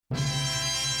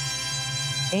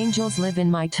Angels live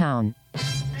in my town.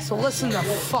 So listen the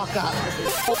fuck up.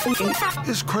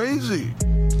 It's crazy.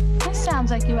 This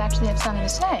sounds like you actually have something to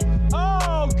say.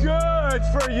 Oh, good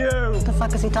for you. What the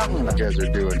fuck is he talking about? You guys are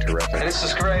doing terrific. This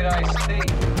is great iced tea.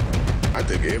 I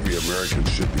think every American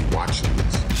should be watching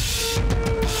this.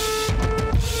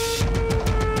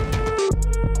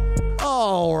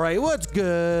 All right, what's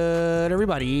good,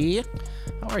 everybody?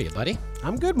 How are you, buddy?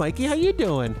 I'm good, Mikey. How you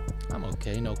doing? I'm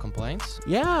okay, no complaints.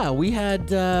 Yeah, we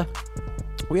had an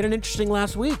interesting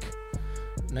last week.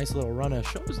 Nice little run of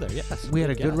shows there, yes. We had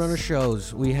a good run of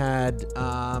shows. We had,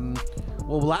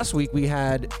 last week we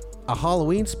had a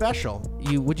Halloween special.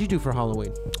 What'd you do for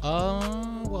Halloween?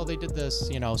 Well, they did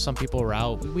this, some people were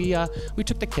out. We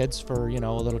took the kids for, a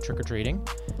little trick-or-treating,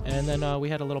 and then we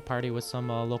had a little party with some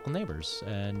local neighbors,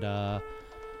 and,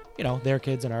 their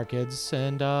kids and our kids,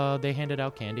 and they handed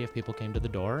out candy if people came to the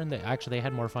door, and they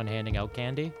had more fun handing out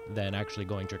candy than actually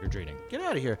going trick-or-treating. Get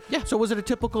out of here. Yeah. So was it a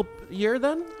typical year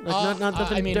then? Like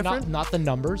nothing different? Not the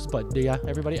numbers, but yeah,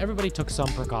 everybody took some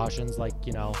precautions, like,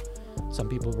 some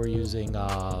people were using,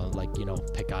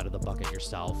 pick out of the bucket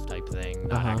yourself type thing,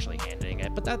 not actually handing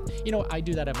it. But that, I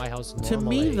do that at my house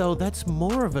normally. To me, though, that's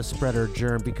more of a spreader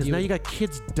germ because now you got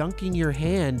kids dunking your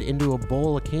hand into a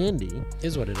bowl of candy.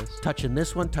 Is what it is. Touching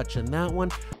this one, touching that one.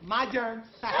 My turn.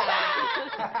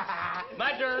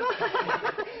 My turn.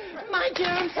 My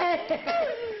turn.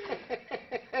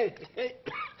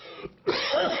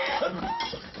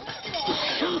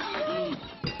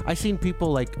 I seen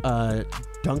people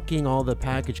dunking all the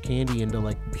packaged candy into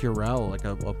Purell, like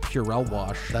a Purell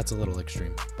wash. That's a little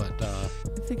extreme, but I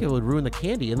think it would ruin the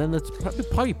candy, and then that's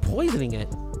probably poisoning it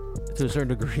to a certain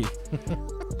degree.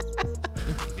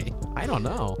 I don't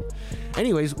know.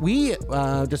 Anyways, we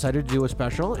decided to do a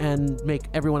special and make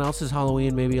everyone else's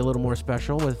Halloween maybe a little more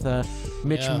special with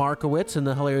Mitch Markowitz and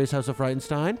the Hilarious House of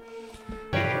Frightenstein.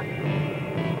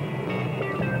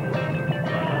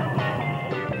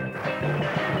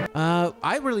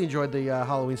 I really enjoyed the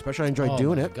Halloween special. I enjoyed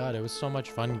doing it. Oh, my God. It was so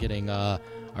much fun getting our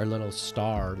little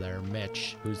star there,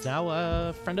 Mitch, who's now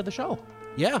a friend of the show.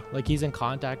 Yeah. He's in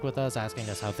contact with us, asking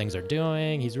us how things are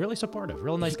doing. He's really supportive.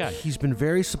 Real nice guy. He's been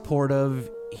very supportive.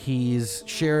 He's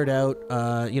shared out,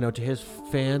 to his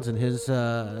fans and his,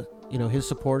 his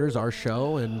supporters, our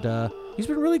show, and he's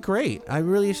been really great. I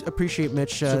really appreciate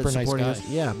Mitch Super nice supporting guy. us.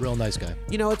 Yeah. Real nice guy.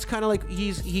 It's kind of like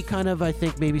he kind of, I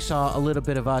think, maybe saw a little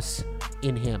bit of us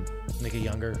in him. Make it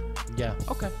younger. Yeah.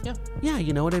 Okay. Yeah. Yeah,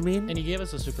 you know what I mean? And he gave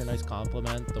us a super nice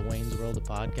compliment, the Wayne's World of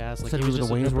Podcast. Said he was the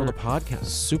Wayne's World of Podcast.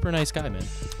 Super nice guy, man.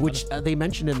 Which they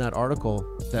mentioned in that article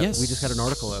that we just had an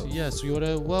article out. Yes,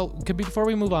 before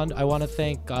we move on, I want to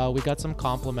thank, we got some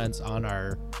compliments on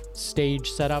our stage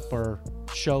setup or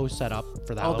show setup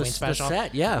for the Halloween special. The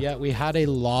set, yeah. Yeah, we had a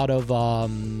lot of,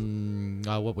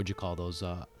 what would you call those,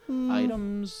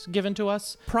 items given to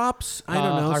us? Props, I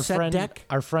don't know, set deck.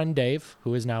 Our friend Dave,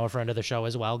 who is now a friend of the show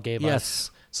as well, gave us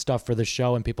stuff for the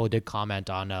show, and people did comment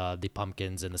on the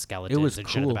pumpkins and the skeletons and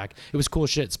shit in the back. It was cool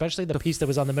shit, especially the piece that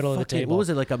was on the middle of the table. What was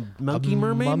it, like a monkey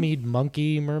mermaid? Mummied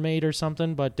monkey mermaid or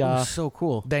something, but it was so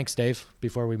cool. Thanks, Dave,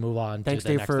 before we move on. Thanks,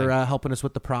 to the Dave, for helping us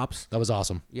with the props. That was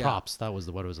awesome. Yeah. Props, that was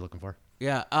what I was looking for.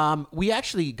 Yeah, we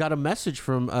actually got a message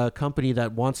from a company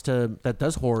that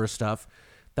does horror stuff,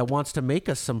 that wants to make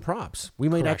us some props. We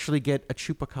might actually get a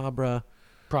Chupacabra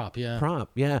prop. Yeah.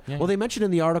 Well, they mentioned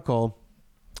in the article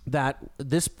that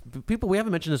we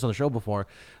haven't mentioned this on the show before,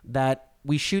 that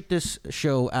we shoot this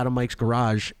show out of Mike's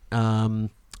garage,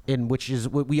 in which is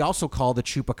what we also call the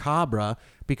Chupacabra,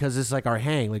 because it's like our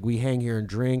hang. Like we hang here and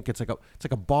drink. It's like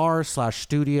a bar /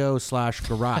 studio /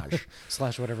 garage /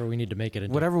 whatever we need to make it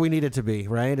into. Whatever we need it to be,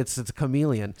 right? It's a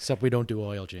chameleon. Except we don't do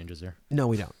oil changes there. No,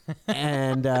 we don't.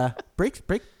 And brake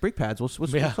pads. We'll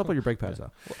swap out your brake pads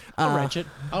though. I'll wrench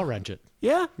it.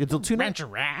 Yeah, it'll tune wrench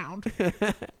around.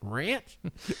 Wrench.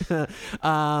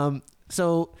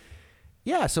 So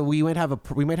we might have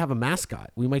a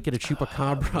mascot. We might get a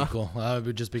Chupacabra. Cool. It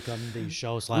would just become the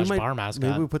show / bar mascot.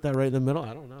 Maybe we put that right in the middle.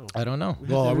 I don't know.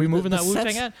 Well, are we moving that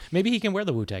Wu-Tang hat? Maybe he can wear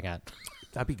the Wu-Tang hat.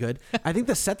 That'd be good. I think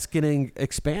the set's getting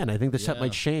expand. I think the set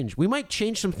might change. We might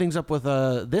change some things up with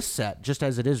this set just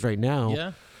as it is right now.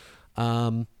 Yeah.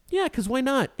 Yeah, because why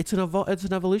not? It's an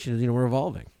evolution. We're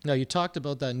evolving. No, you talked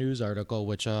about that news article,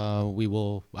 which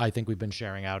I think we've been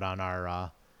sharing out on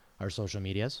our social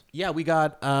medias. Yeah, we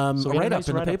got a write-up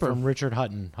in the paper from Richard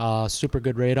Hutton. Super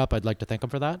good write-up. I'd like to thank him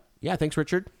for that. Yeah, thanks,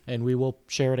 Richard. And we will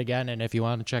share it again. And if you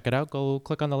want to check it out, go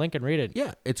click on the link and read it.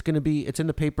 Yeah, it's in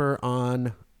the paper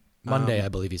on Monday, I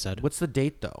believe he said. What's the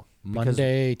date though?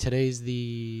 Monday. Today's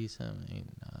the.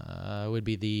 It would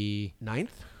be the 9th.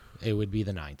 It would be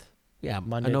the 9th. Yeah,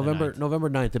 Monday the November 9th. November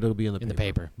 9th. It'll be in the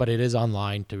paper. But it is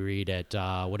online to read at,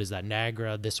 what is that,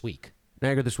 Niagara This Week.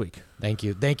 Niagara This Week. Thank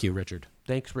you, Richard.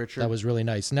 Thanks, Richard. That was really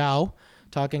nice. Now,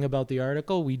 talking about the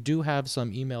article, we do have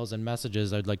some emails and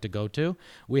messages I'd like to go to.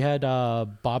 We had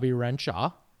Bobby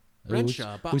Renshaw. who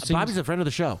seems- Bobby's a friend of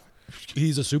the show.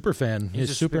 He's a super fan. He's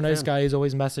a super big nice fan. guy. He's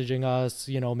always messaging us,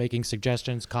 making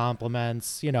suggestions,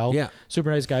 compliments, Yeah.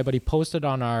 super nice guy. But he posted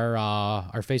on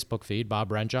our Facebook feed,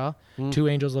 Bob Renshaw, 2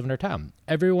 angels live in our town.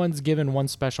 Everyone's given one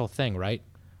special thing, right?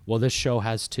 Well, this show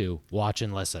has 2. Watch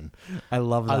and listen. I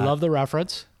love that. I love the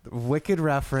reference. Wicked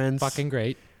reference. Fucking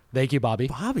great. Thank you, Bobby.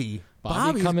 Bobby.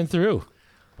 Bobby coming through.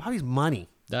 Bobby's money.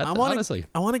 Honestly.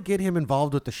 I want to get him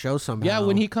involved with the show somehow. Yeah,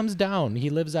 when he comes down, he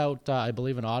lives out, I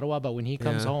believe, in Ottawa. But when he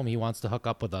comes Yeah. home, he wants to hook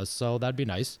up with us. So that'd be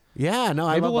nice. Yeah, no,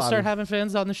 I Maybe love we'll Bobby. start having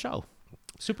fans on the show.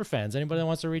 Super fans. Anybody that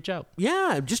wants to reach out.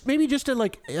 Yeah, maybe just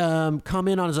to come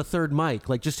in on as a third mic,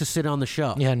 like just to sit on the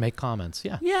show. Yeah, and make comments.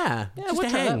 Yeah. Yeah, Yeah, just we'll to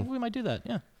try hang. that. We might do that.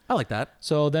 Yeah. I like that.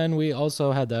 So then we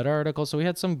also had that article. So we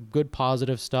had some good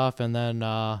positive stuff, and then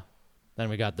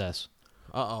we got this.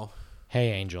 Uh-oh.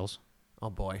 Hey, angels. Oh,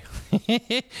 boy.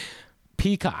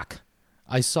 Peacock.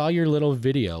 I saw your little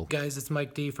video. Guys, it's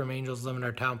Mike D from Angels Live in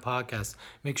Our Town podcast.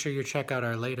 Make sure you check out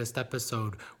our latest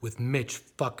episode with Mitch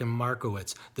fucking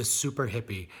Markowitz, the super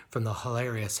hippie from the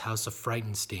hilarious House of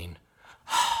Frightenstein.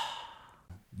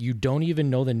 You don't even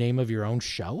know the name of your own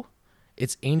show?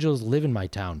 It's Angels Live in My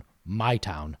Town,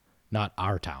 not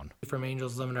our town. From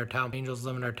Angels Live in Our Town, Angels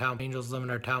Live in Our Town, Angels Live in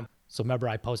Our Town. So remember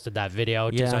I posted that video?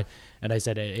 Yeah. And I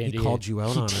said... Andy, He called you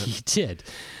out on it. He did.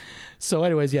 So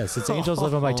anyways, yes, it's Angels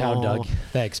Live in My Town, Doug.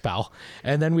 Thanks, pal.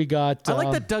 And then we got... I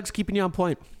like that Doug's keeping you on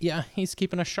point. Yeah, he's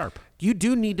keeping us sharp. You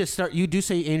do need to start... You do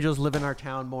say angels live in our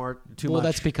town too much. Well,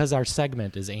 that's because our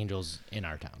segment is Angels in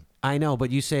Our Town. I know, but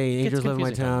you say Gets angels live in my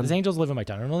confusing. town. It's Angels Live in My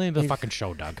Town. I don't name the fucking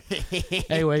show, Doug.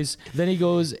 Anyways, then he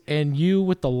goes, and you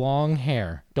with the long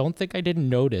hair. Don't think I didn't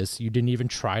notice. You didn't even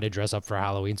try to dress up for a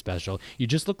Halloween special. You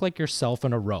just look like yourself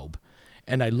in a robe.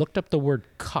 And I looked up the word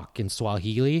cuck in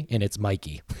Swahili, and it's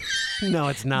Mikey. No,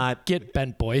 it's not. Get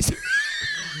bent, boys.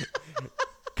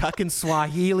 Cuck in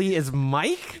Swahili is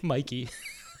Mike? Mikey.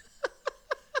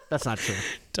 That's not true.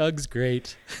 Doug's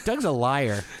great. Doug's a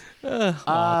liar. Come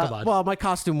on. Well, my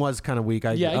costume was kind of weak.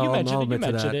 Yeah, you I'll mentioned it. You admit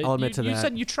to mentioned that. it. I'll admit to You that.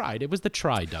 said you tried. It was the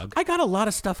try, Doug. I got a lot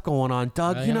of stuff going on,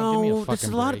 Doug. Yeah, you give me a know, there's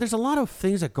fucking a lot. break. There's a lot of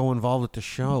things that go involved with the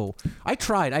show. I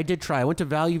tried. I did try. I went to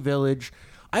Value Village.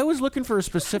 I was looking for a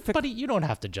specific. Buddy, you don't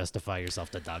have to justify yourself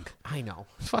to Doug. I know.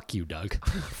 Fuck you, Doug.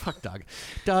 Fuck Doug.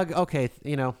 Doug. Okay.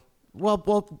 Well,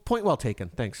 point well taken.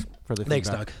 Thanks for the Thanks,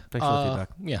 feedback. Doug. Thanks for the feedback.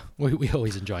 Yeah, we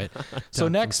always enjoy it. So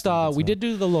next, we did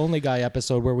do the Lonely Guy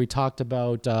episode where we talked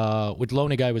about, which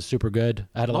Lonely Guy was super good.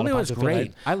 I had a lot Lonely of was positive great.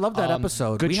 feedback. I love that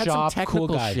episode. Good we had shop, some technical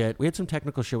cool guy. shit. We had some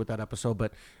technical shit with that episode,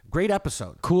 but great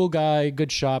episode. Cool guy, good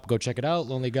shop. Go check it out.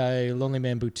 Lonely Guy, Lonely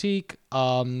Man Boutique.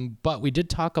 But we did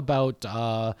talk about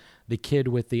the kid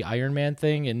with the Iron Man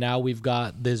thing, and now we've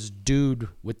got this dude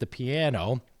with the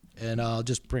piano. And I'll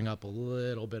just bring up a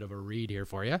little bit of a read here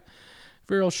for you.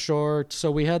 Real short. So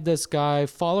we had this guy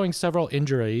following several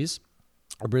injuries,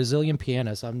 a Brazilian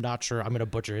pianist. I'm not sure. I'm going to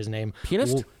butcher his name.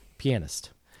 Pianist?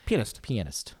 Pianist. Pianist.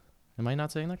 Pianist. Am I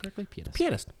not saying that correctly?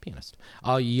 Pianist. Pianist.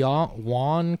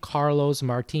 Juan Carlos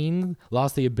Martin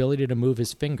lost the ability to move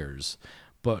his fingers.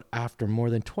 But after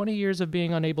more than 20 years of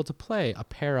being unable to play, a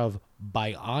pair of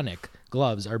bionic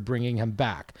gloves are bringing him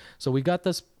back. So we got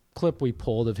this clip we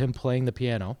pulled of him playing the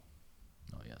piano.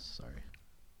 Oh, yes. Sorry.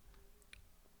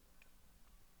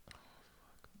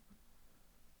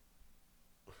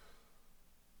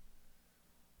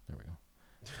 There we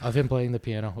go. Of him playing the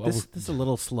piano. This is a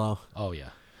little slow. Oh, yeah.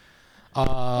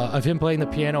 Of him playing the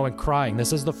piano and crying.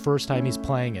 This is the first time he's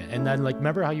playing it. And then,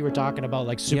 remember how you were talking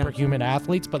about, superhuman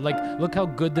athletes? But, look how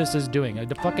good this is doing.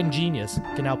 The fucking genius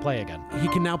can now play again. He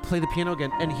can now play the piano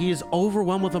again, and he is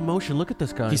overwhelmed with emotion. Look at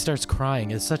this guy. He starts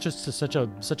crying. It's such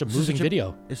a moving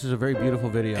video. This is a very beautiful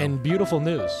video. And beautiful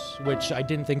news, which I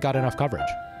didn't think got enough coverage.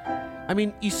 I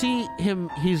mean, you see him,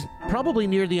 he's probably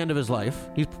near the end of his life.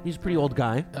 He's a pretty old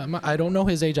guy. I don't know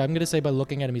his age. I'm going to say by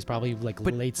looking at him, he's probably late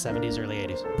 70s, early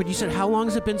 80s. But you said, how long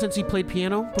has it been since he played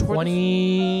piano?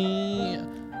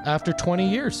 After 20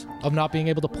 years of not being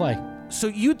able to play. So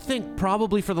you'd think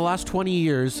probably for the last 20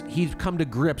 years, he's come to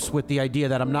grips with the idea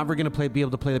that I'm never going to be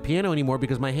able to play the piano anymore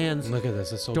because my hands Look at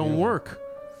this. It's so don't beautiful. work.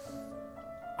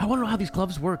 I want to know how these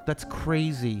gloves work. That's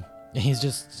crazy. He's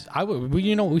just, I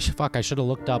should have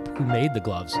looked up who made the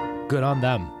gloves. Good on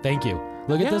them. Thank you.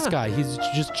 Look at this Yeah. guy. He's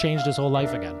just changed his whole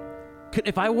life again.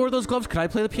 If I wore those gloves, could I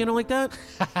play the piano like that?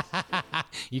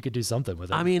 You could do something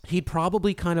with it. I mean, he'd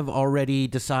probably kind of already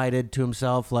decided to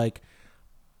himself,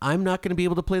 I'm not going to be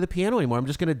able to play the piano anymore. I'm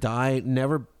just going to die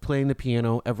never playing the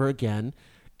piano ever again.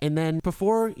 And then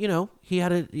before,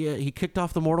 he kicked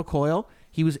off the mortal coil,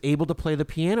 he was able to play the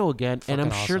piano again. And I'm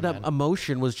sure awesome, that man.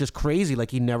 emotion was just crazy.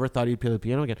 Like he never thought he'd play the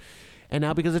piano again. And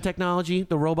now because of technology,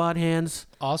 the robot hands,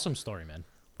 Awesome story, man.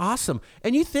 awesome.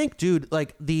 And you think, dude,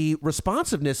 like the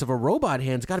responsiveness of a robot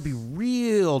hand's got to be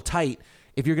real tight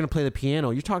if you're going to play the piano.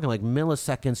 You're talking like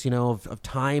milliseconds, of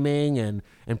timing and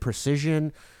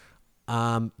precision.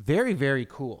 Very, very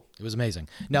cool. It was amazing.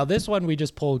 Now, this one we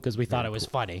just pulled because we thought it was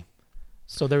funny.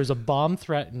 So there was a bomb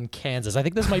threat in Kansas. I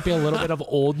think this might be a little bit of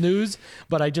old news,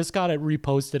 but I just got it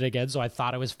reposted again, so I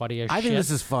thought it was funny as shit. I think this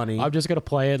is funny. I'm just going to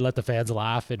play it, let the fans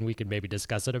laugh, and we can maybe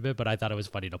discuss it a bit, but I thought it was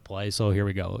funny to play, so here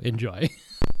we go. Enjoy.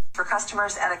 For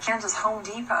customers at a Kansas Home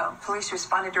Depot, police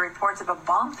responded to reports of a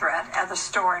bomb threat at the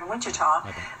store in Wichita.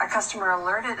 A customer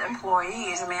alerted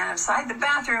employees. A man inside the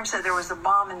bathroom said there was a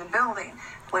bomb in the building.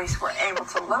 Police were able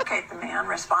to locate the man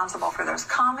responsible for those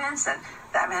comments, and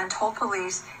that man told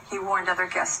police he warned other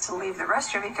guests to leave the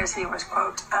restroom because he was,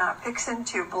 quote, fixing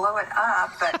to blow it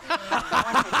up, but no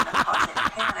one did not cause any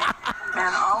panic.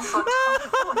 Man also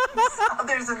told police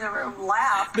others in the room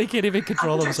laughed. They can't even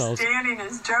control themselves. Understanding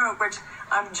his joke, which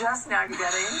I'm just now getting.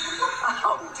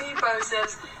 Home Depot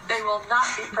says they will not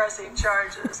be pressing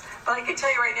charges. But I can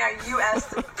tell you right now, you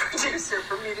asked the producer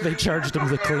for me to They charged him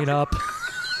to clean up.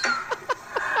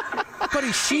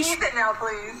 Buddy, she's... Keep it now,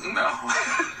 please.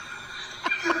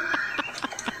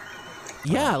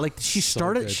 Yeah, like she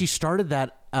started. good. She started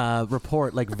that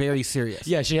report like very serious.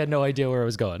 Yeah, she had no idea where it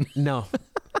was going. No,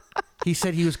 he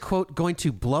said he was, quote, going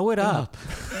to blow it up.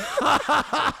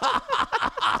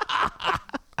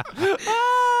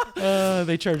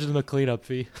 They charged him a cleanup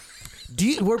fee.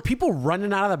 Were people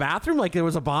running out of the bathroom like there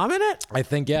was a bomb in it? I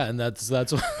think, yeah, and that's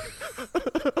what...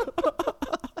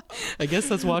 I guess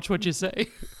that's watch what you say.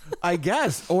 I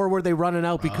guess, or were they running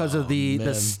out because of the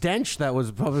man. stench that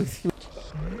was probably?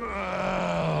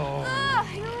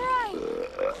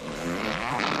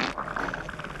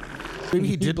 Maybe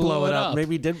he did blow it up.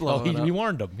 Maybe he did blow it up. He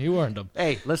warned him. He warned him.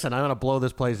 Hey, listen, I'm gonna blow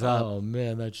this place up. Oh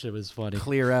man, that shit was funny.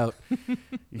 Clear out.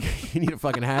 You need a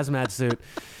fucking hazmat suit.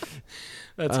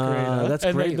 That's great. Huh? That's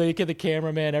and great. The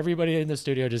cameraman, everybody in the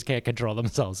studio just can't control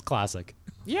themselves. Classic.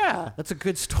 Yeah, that's a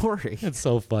good story. It's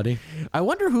so funny. I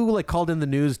wonder who like called in the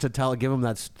news to give him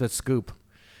that scoop.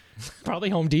 Probably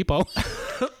Home Depot.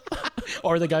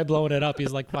 Or the guy blowing it up.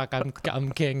 He's like, "Fuck,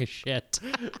 I'm king of shit."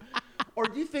 Or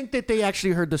do you think that they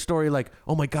actually heard the story like,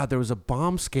 oh my God, there was a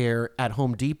bomb scare at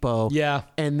Home Depot? Yeah.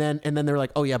 And then they're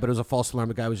like, oh yeah, but it was a false alarm.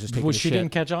 The guy was just taking Well, a she shit.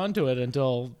 didn't catch on to it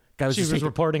until Guy was she just was taking-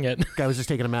 reporting it. Guy was just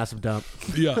taking a massive dump.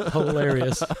 Yeah,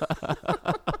 hilarious.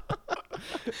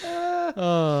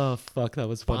 Oh fuck, that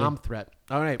was funny. Bomb threat.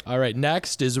 All right. All right,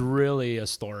 next is really a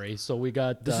story. So we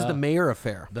got This is the mayor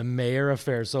affair. the mayor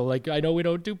affair. So like, I know we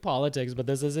don't do politics, but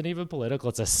this isn't even political.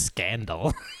 It's a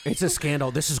scandal. It's a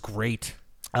scandal. This is great.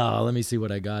 Let me see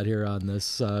what I got here on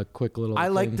this quick little. I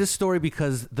like thing. this story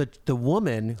because the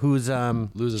woman who's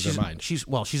Loses her she's- mind.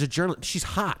 She's a journalist. She's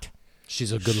hot.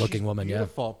 She's a good-looking woman.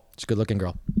 Beautiful. Yeah, she's a good-looking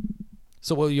girl.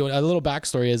 So, well, a little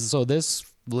backstory is so this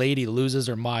lady loses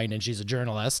her mind, and she's a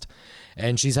journalist,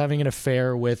 and she's having an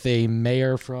affair with a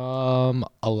mayor from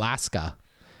Alaska,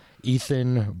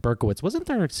 Ethan Berkowitz. Wasn't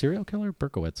there a serial killer,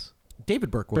 Berkowitz? David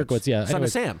Berkowitz. Berkowitz, yeah. Son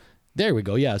Anyways, of Sam. There we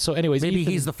go. Yeah. So, anyways, Maybe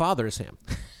Ethan, he's the father of Sam.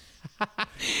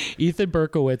 Ethan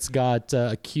Berkowitz got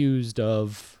accused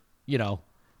of,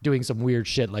 doing some weird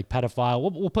shit like pedophile.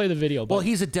 We'll play the video. But, Well,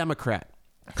 he's a Democrat.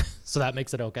 so that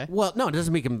makes it okay. Well, no, it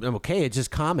doesn't make him okay. It's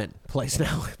just commonplace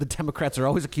now. The Democrats are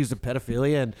always accused of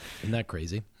pedophilia, and Isn't that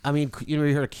crazy? I mean, you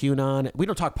heard of QAnon. We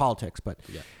don't talk politics, but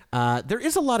there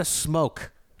is a lot of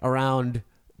smoke around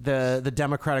the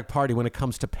Democratic Party when it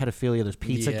comes to pedophilia. There's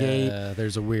Pizzagate, Yeah,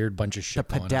 there's a weird bunch of the shit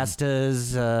going on.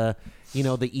 Podestas,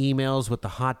 the emails with the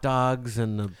hot dogs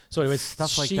and the So anyways,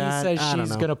 stuff like she that. says I don't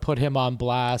she's know. going to put him on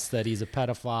blast, that he's a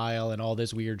pedophile and all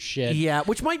this weird shit. Yeah,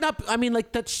 which might not. I mean,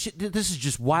 like this is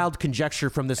just wild conjecture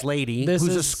from this lady This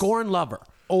who's a is- scorn lover.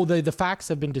 Oh, the facts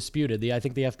have been disputed. I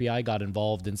think the FBI got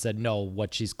involved and said, no,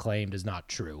 what she's claimed is not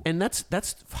true. And that's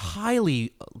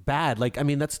highly bad. Like, I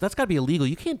mean, that's got to be illegal.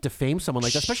 You can't defame someone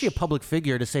like that, especially a public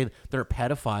figure, to say they're a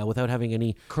pedophile without having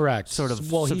any Correct. sort of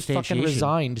Well, he fucking substantiation.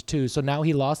 resigned too. So now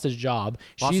he lost his job.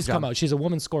 Lost She's his job. come out. She's a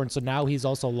woman scorned. So now he's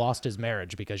also lost his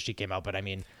marriage because she came out. But I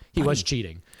mean, he was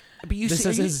cheating. But you This see,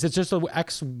 is it's just an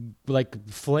ex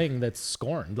fling that's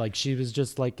scorned. Like she was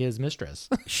just like his mistress.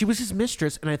 she was his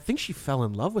mistress, and I think she fell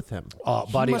in love with him. Oh,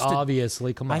 He buddy, must have-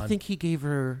 obviously, come on. I think he gave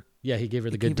her. Yeah, he gave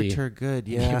her the He good gave it D. to her good.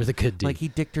 He Yeah, gave her the good D. Like he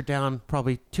dicked her down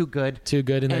probably too good. Too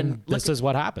good, and then And look this is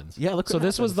what happens. Yeah, look So what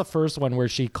this was happens. the first one where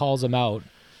she calls him out.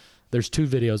 There's 2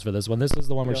 videos for this one. This is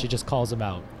the one where she just calls him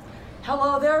out.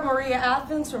 Hello there, Maria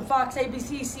Athens from Fox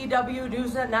ABC, CW,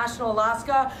 Newsnet, National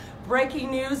Alaska. Breaking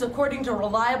news, according to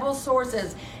reliable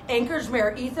sources, Anchorage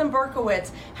Mayor Ethan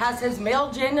Berkowitz has his male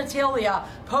genitalia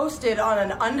posted on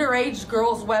an underage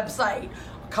girl's website.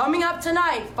 Coming up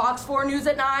tonight, Fox 4 News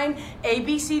at 9,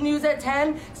 ABC News at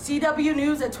 10, CW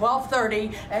News at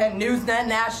 12:30, and Newsnet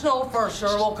National for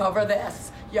sure will cover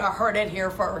this. You heard it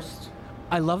here first.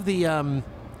 I love the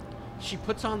she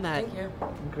puts on that.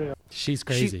 Thank you. She's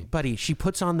crazy. She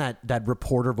puts on that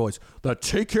reporter voice. That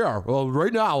take care. Well,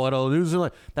 right now at New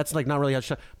Zealand. That's like not really how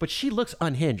she. But she looks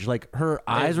unhinged. Like her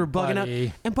eyes are bugging out.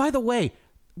 And by the way,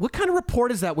 what kind of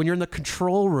report is that when you're in the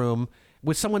control room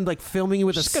with someone like filming you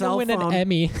with a cell phone? She's gonna win an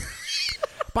Emmy.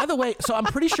 By the way, so I'm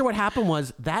pretty sure what happened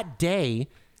was that day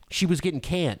she was getting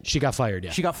canned. She got fired,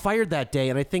 yeah. She got fired that day,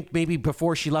 and I think maybe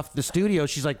before she left the studio,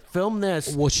 she's like, film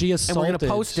this. Well, she assaulted. And we're going to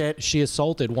post it. She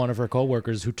assaulted one of her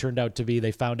coworkers who turned out to be,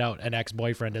 they found out, an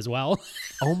ex-boyfriend as well.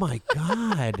 Oh, my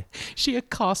God. She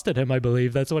accosted him, I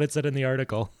believe. That's what it said in the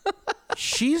article.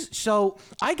 So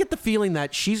I get the feeling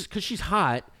that because she's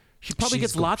hot, she probably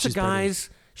gets lots of guys.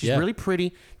 Pretty. She's really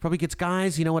pretty. Probably gets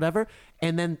guys, whatever.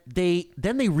 And then they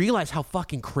realize how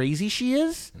fucking crazy she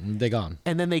is. They gone.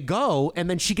 And then they go, and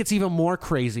then she gets even more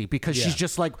crazy because she's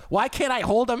just like, why can't I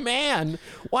hold a man?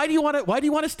 Why do you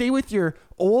want to stay with your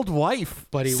old wife,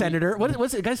 Senator? What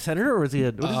was it, the guy's senator, or was he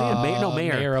a mayor? No,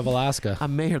 mayor. Mayor of Alaska. The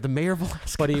mayor of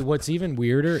Alaska. But what's even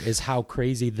weirder is how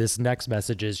crazy this next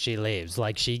message is she leaves.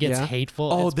 Like, she gets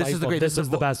hateful. Oh, it's this spiteful. is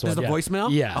the best one. This is the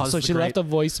voicemail? Yeah. Oh, so she left a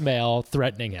voicemail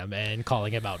threatening him and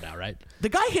calling him out now, right? The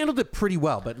guy handled it pretty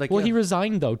well, but like... Well, he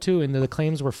resigned, though, too, and the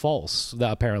claims were false,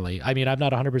 apparently. I mean, I'm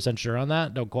not 100% sure on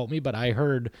that. Don't quote me, but I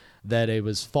heard that it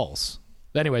was false.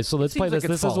 Anyway, so let's play this.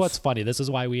 This is what's funny. This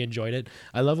is why we enjoyed it.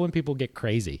 I love when people get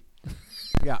crazy.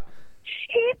 Yeah.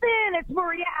 Ethan, it's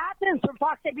Maria Athens from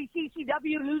Fox ABC,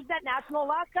 CW, Newsnet, National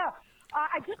Alaska.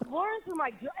 I just learned through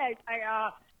my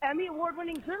Emmy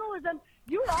Award-winning journalism,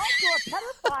 you're also a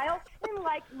pedophile and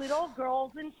like little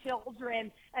girls and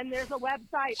children. And there's a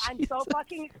website. I'm so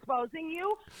fucking exposing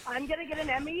you. I'm going to get an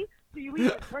Emmy. So you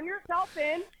either turn yourself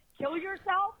in, kill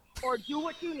yourself, or do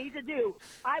what you need to do.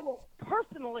 I will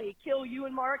personally kill you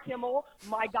and Mara Kimmel,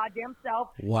 my goddamn self.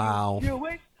 Wow. You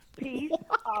Jewish piece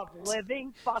of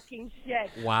living fucking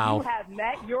shit. Wow. You have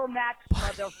met your match,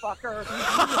 motherfucker. You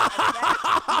have met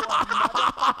your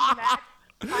motherfucking match.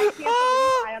 I can't believe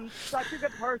I am such a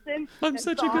good person. I'm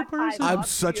such a good person. I'm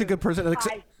such a good person.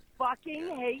 I fucking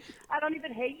hate. I don't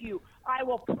even hate you. I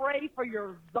will pray for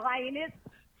your Zionist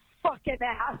fucking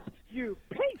ass, you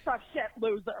piece of shit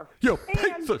loser. You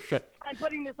piece of shit. I'm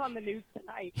putting this on the news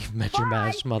tonight. You've met your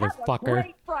match, motherfucker. Have a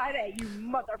great Friday, you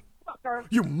motherfucker.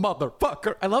 You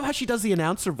motherfucker. I love how she does the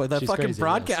announcer voice, that fucking crazy,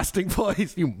 broadcasting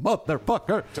voice. You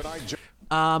motherfucker.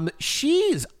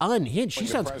 She's unhinged. She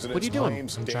sounds. What are you doing?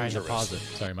 I'm trying to pause it.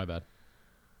 Sorry, my bad.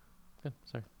 Good,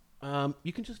 sorry.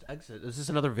 You can just exit. Is this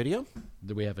another video?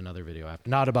 We have another video after.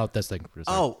 Not about this thing.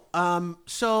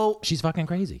 So she's fucking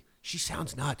crazy. She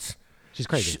sounds nuts. She's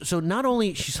crazy. So not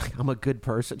only she's like, I'm a good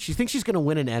person. She thinks she's going to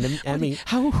win an Emmy.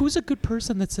 Who's a good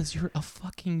person that says you're a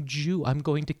fucking Jew? I'm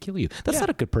going to kill you. That's not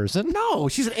a good person. No,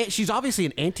 she's obviously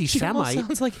an anti-Semite. She almost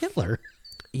sounds like Hitler.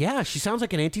 Yeah, she sounds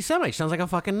like an anti-Semite. She sounds like a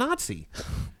fucking Nazi.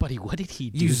 Buddy, what did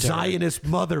he do? You Zionist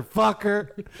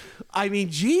motherfucker. I mean,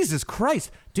 Jesus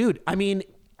Christ. Dude, I mean,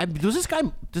 does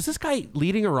this guy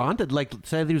leading her on to like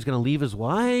say that he was going to leave his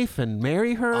wife and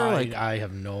marry her? I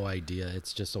have no idea.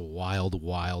 It's just a wild,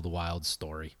 wild, wild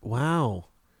story. Wow.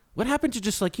 What happened to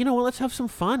just like, well, let's have some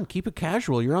fun. Keep it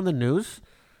casual. You're on the news.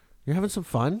 You're having some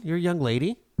fun. You're a young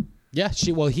lady. Yeah,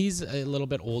 he's a little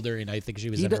bit older, and I think she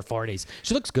was in her 40s.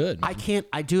 She looks good. I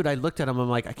looked at him. I'm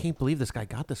like, I can't believe this guy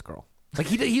got this girl. Like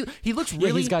he looks really.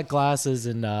 Yeah, he's got glasses,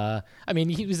 and I mean,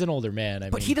 he was an older man.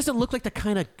 But he doesn't look like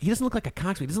he doesn't look like a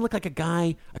coxman. He doesn't look like a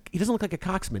guy. He doesn't look like a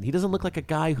coxman. He doesn't look like a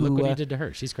guy who. Look what he did to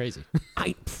her. She's crazy.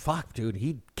 Fuck, dude.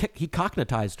 He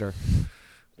cocknatized her.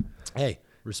 Hey,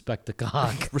 respect the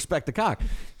cock. Respect the cock.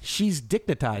 She's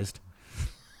dignitized.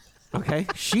 Okay,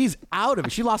 she's out of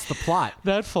it. She lost the plot.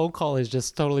 That phone call is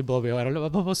just totally blowing me away. I don't know.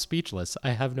 I'm almost speechless.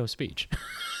 I have no speech.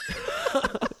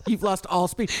 You've lost all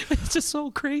speech. It's just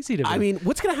so crazy to me. I mean,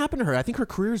 what's going to happen to her? I think her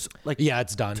career's like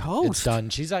it's done. Toast. It's done.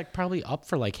 She's like probably up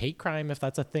for like hate crime if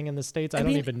that's a thing in the States. I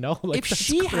don't even know. Like, if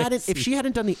she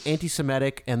hadn't done the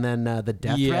anti-Semitic and then the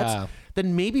death threats,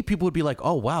 then maybe people would be like,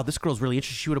 oh wow, this girl's really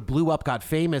interesting. She would have blew up, got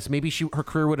famous. Maybe her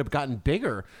career would have gotten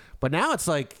bigger. But now it's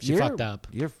like she fucked up.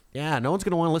 No one's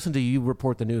going to want to listen to you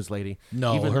report the news, lady.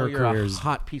 No, even her though you're career's a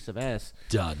hot piece of ass.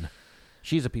 Done.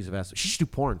 She's a piece of ass. She should do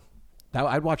porn.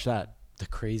 I'd watch that. The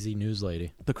crazy news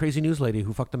lady. The crazy news lady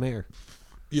who fucked the mayor.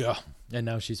 Yeah. And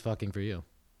now she's fucking for you.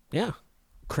 Yeah.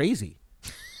 Crazy.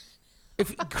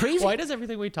 If crazy. Why does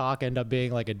everything we talk end up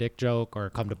being like a dick joke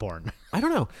or come to porn? I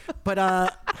don't know. But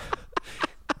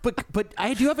but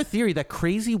I do have a theory that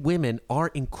crazy women are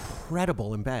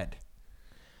incredible in bed.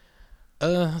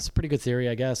 That's a pretty good theory,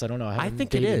 I guess. I don't know. I haven't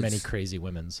think it dated is. many crazy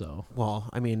women, so. Well,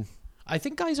 I mean, I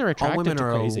think guys are all attracted women to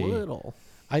are crazy. a little.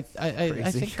 I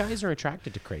crazy. think guys are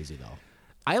attracted to crazy though.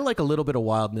 I like a little bit of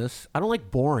wildness. I don't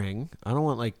like boring. I don't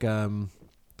want like a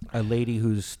lady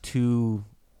who's too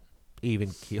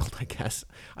even keeled, I guess.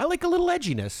 I like a little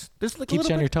edginess. There's like Keeps a you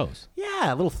little on your bit, toes.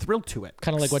 Yeah, a little thrill to it.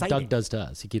 Kind of like what Exciting. Doug does to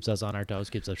us. He keeps us on our toes,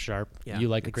 keeps us sharp. Yeah, You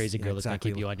like a crazy girl that's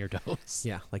exactly. going to keep you on your toes.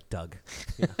 Yeah, like Doug.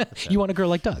 Yeah, You want a girl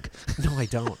like Doug. no, I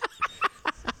don't.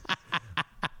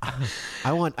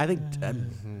 I think.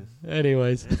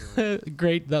 Anyways,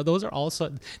 great. Those are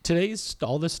also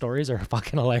all the stories are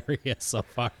fucking hilarious so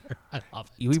far. I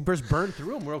love it. We just burned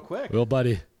through them real quick. Well,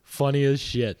 buddy, funny as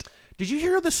shit. Did you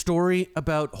hear the story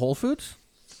about Whole Foods?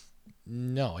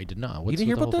 No, I did not. What's didn't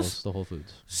hear with about this? The Whole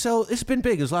Foods. So it's been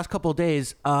big. This last couple of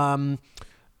days,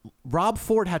 Rob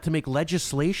Ford had to make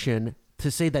legislation to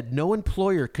say that no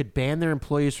employer could ban their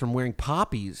employees from wearing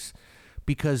poppies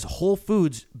because Whole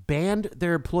Foods banned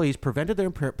their employees, prevented their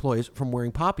employees from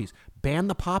wearing poppies, banned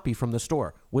the poppy from the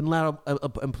store, wouldn't allow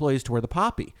employees to wear the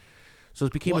poppy. So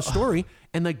it became a story.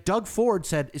 And like Doug Ford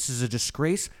said, this is a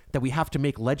disgrace that we have to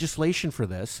make legislation for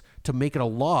this to make it a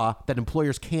law that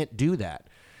employers can't do that.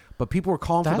 But people were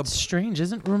calling for the... That's strange.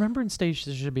 Isn't Remembrance Day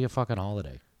should be a fucking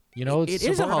holiday? You know, It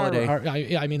is a holiday.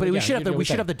 I mean, but yeah, we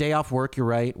should have the day off work. You're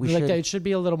right. We should. It should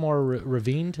be a little more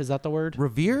revered. Is that the word?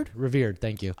 Revered. Revered.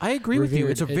 Thank you. I agree with you.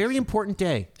 Revered. It's a very important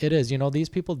day. It is. You know, these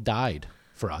people died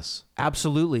for us.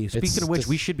 Absolutely. Speaking of which, just-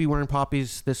 we should be wearing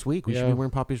poppies this week. We should be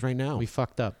wearing poppies right now. We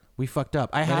fucked up. We fucked up.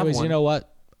 I have Anyways, one. you know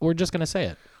what? We're just gonna say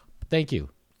it. Thank you.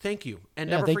 Thank you. And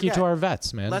Yeah, never thank forget. you to our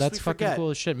vets, man. Lest That's we fucking forget. cool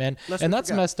as shit, man. Lest And we that's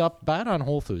forget. messed up. Bad on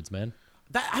Whole Foods, man.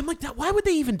 I'm like that. Why would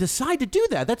they even decide to do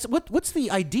that? That's what's the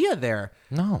idea there?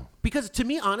 No. Because to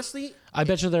me, honestly, I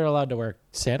bet you they're allowed to wear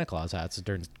Santa Claus hats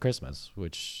during Christmas,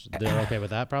 which they're okay with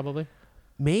that probably.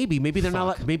 maybe they're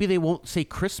not. Fuck. Maybe they won't say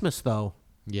Christmas though.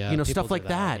 Yeah, you know, people stuff do like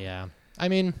that. Yeah, I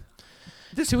mean,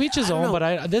 This, to each his I don't own.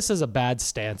 know. But this is a bad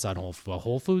stance on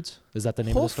Whole Foods. Is that the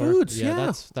name Whole of the store? Foods,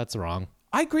 yeah. That's wrong.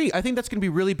 I agree. I think that's going to be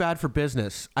really bad for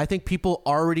business. I think people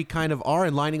already kind of are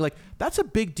aligning. Like, that's a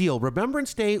big deal.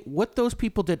 Remembrance Day, what those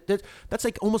people did, that's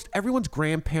like almost everyone's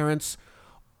grandparents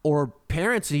or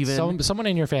parents even. Someone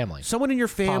in your family. Someone in your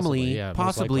family, Most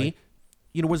possibly, likely.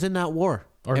 you know, was in that war.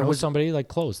 Or and knows was somebody like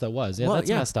close that was. Yeah, Well, that's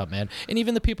yeah. messed up, man. And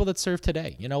even the people that serve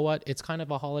today. You know what? It's kind of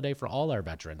a holiday for all our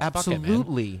veterans. Fuck it, man.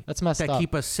 Absolutely. That's messed that up.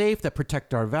 keep us safe, that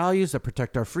protect our values, that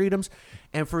protect our freedoms.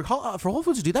 And for Whole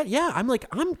Foods to do that, yeah, I'm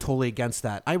totally against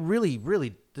that. I really just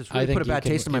really I think put a bad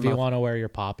taste in my if you mouth. want to wear your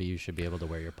poppy, you should be able to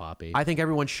wear your poppy. I think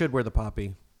everyone should wear the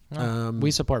poppy. We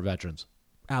support veterans.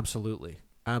 Absolutely.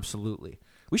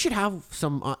 We should have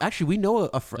some. Actually, we know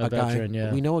a guy. veteran,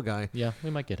 yeah. We know a guy. Yeah, we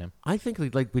might get him. I think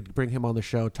we'd bring him on the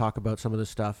show, talk about some of this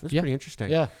stuff. It's Yeah. pretty interesting.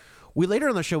 Yeah. We later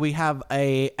on the show we have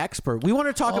a expert. We want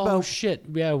to talk Oh about. shit!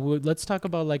 Yeah, let's talk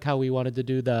about like how we wanted to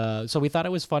do the. So we thought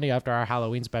it was funny after our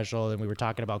Halloween special, and we were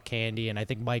talking about candy, and I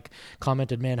think Mike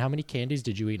commented, "Man, how many candies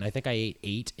did you eat?" And I think I ate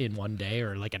 8 in one day,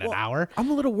 or like in an hour. I'm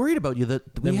a little worried about you. That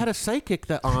we had a psychic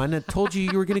that on and told you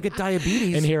were going to get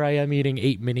diabetes. And here I am eating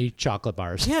 8 mini chocolate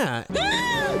bars. Yeah.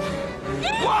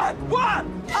 What?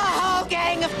 A whole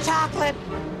gang of chocolate.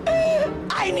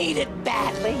 I need it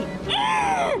badly.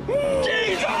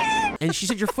 Jesus! And she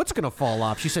said your foot's going to fall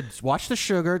off. She said, "Watch the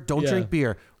sugar. Don't Yeah. drink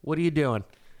beer." What are you doing?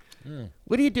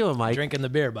 What are you doing, Mike? Drinking the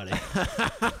beer, buddy.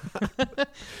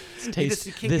 You can't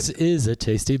This is a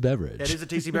tasty beverage. That is a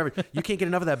tasty beverage. You can't get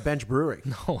enough of that Bench Brewing.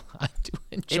 No, I do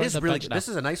enjoy It is the really. Bench This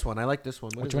is a nice one. I like this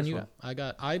one. What Which is one this you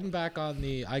got? I'm back on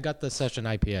the. I got the Session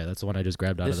IPA. That's the one I just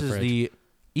grabbed out This of the is fridge. the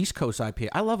East Coast IPA.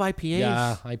 I love IPAs.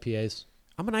 Yeah, IPAs.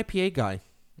 I'm an IPA guy.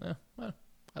 Yeah, well,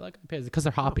 I like IPAs because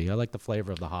they're hoppy. I like the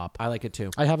flavor of the hop. I like it too.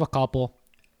 I have a couple,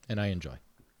 and I enjoy.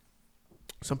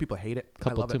 Some people hate it. I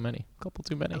Couple love too it. many. Couple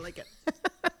too many. I like it.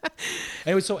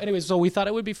 Anyway, so we thought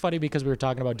it would be funny because we were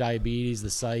talking about diabetes, the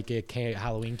psychic,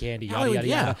 Halloween candy, yada Halloween, yada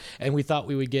yeah. yada, and we thought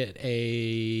we would get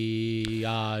a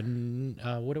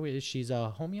what are we? She's a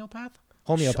homeopath.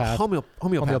 Homeopath.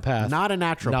 Homeopath. Not a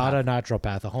naturopath. Not a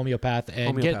naturopath, a homeopath,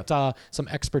 and Homeopath. get some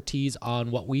expertise on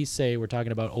what we say. We're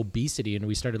talking about obesity, and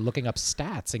we started looking up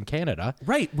stats in Canada.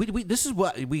 Right. We this is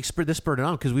what we spurred it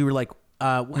on because we were like,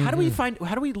 how do we find?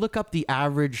 How do we look up the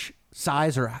average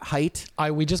size or height?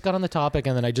 We just got on the topic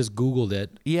and then I just Googled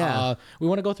it. Yeah. We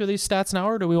want to go through these stats now,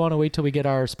 or do we want to wait till we get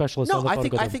our specialist on No, the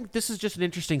phone? I think this is just an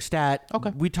interesting stat.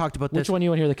 Okay. We talked about this. Which one you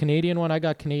want to hear? The Canadian one? I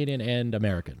got Canadian and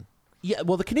American. Yeah,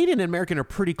 well, the Canadian and American are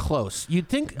pretty close. You'd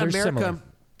think They're America... similar.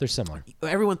 They're similar.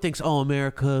 Everyone thinks, oh,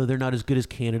 America, they're not as good as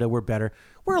Canada. We're better.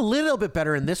 We're a little bit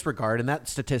better in this regard, in that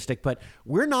statistic, but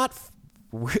we're not...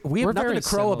 We have nothing to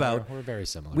crow about. We're very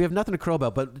similar. We have nothing to crow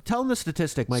about, but tell them the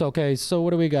statistic, Mike. So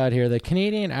what do we got here? The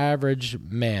Canadian average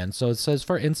man. So it says,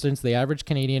 for instance, the average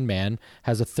Canadian man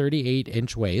has a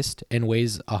 38-inch waist and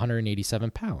weighs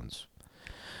 187 pounds.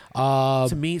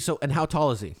 To me, and how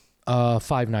tall is he?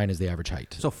 5'9" is the average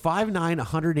height. So 5'9",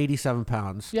 187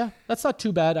 pounds. Yeah, that's not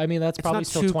too bad. I mean, that's probably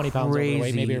still 20 pounds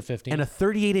overweight, maybe or 15. And a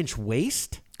 38-inch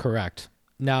waist? Correct.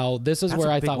 Now, this is That's where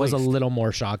a I big thought was a waist. little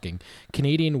more shocking.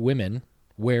 Canadian women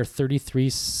wear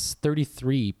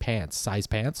 33 pants, size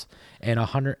pants, and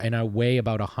weigh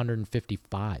about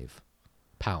 155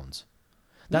 pounds.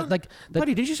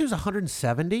 Buddy, did you say it was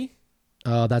 170?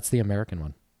 That's the American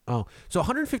one. Oh, so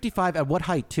 155 at what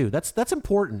height too? That's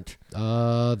important.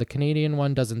 The Canadian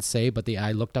one doesn't say, but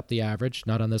I looked up the average,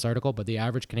 not on this article, but the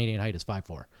average Canadian height is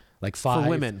 5'4". Like 5 for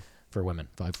women. For women,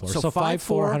 5'4". So 5'4",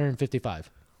 155.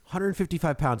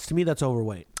 155 pounds. To me, that's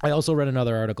overweight. I also read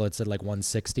another article. It said like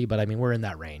 160, but I mean, we're in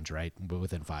that range, right? We're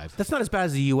within 5. That's not as bad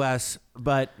as the U.S.,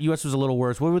 but U.S. was a little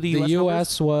worse. What were the U.S. The numbers?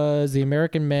 U.S. was the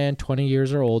American man, 20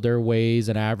 years or older, weighs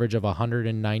an average of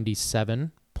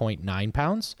 197.9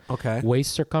 pounds. Okay.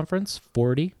 Waist circumference,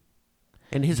 40.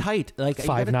 And his height, like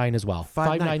 5'9" as well.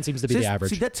 5'9" seems to be the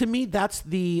average. See, that to me, that's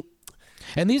the.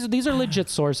 And these are legit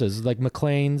sources, like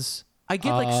McLean's. I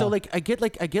get I get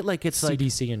it's like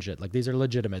CDC and shit. Like these are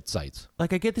legitimate sites.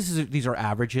 Like I get these are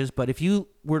averages, but if you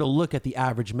were to look at the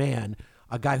average man,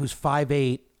 a guy who's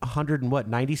 5'8",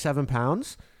 97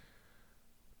 pounds,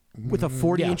 with a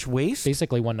 40-inch waist,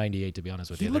 basically 198 to be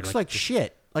honest with you. He looks like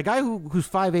shit. Like a guy who's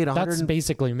 5'8", 100. That's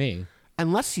basically me.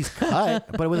 Unless he's cut,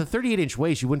 but with a 38-inch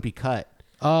waist, you wouldn't be cut.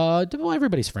 Well,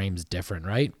 everybody's frame's different,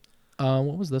 right?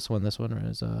 What was this one? This one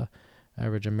is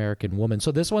average American woman.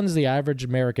 So this one's the average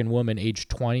American woman, age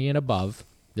 20 and above.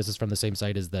 This is from the same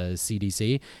site as the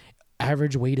CDC.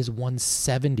 Average weight is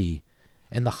 170,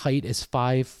 and the height is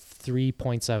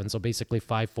 5'3.7. So basically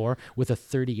 5'4" with a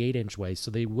 38-inch waist.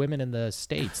 So the women in the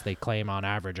States, they claim on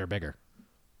average are bigger.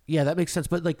 Yeah, that makes sense.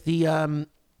 But like the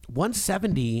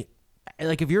 170,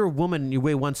 like if you're a woman and you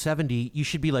weigh 170, you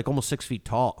should be like almost 6 feet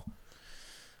tall.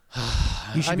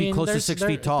 You should be close to 6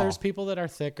 feet tall. There's people that are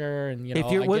thicker, and you know,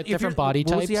 if you're, I get different body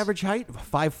types. What was the average height?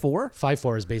 5'4"?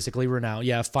 5'4" is basically renowned.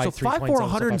 Yeah, 5'3". So 5'4",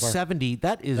 170.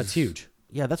 That's huge.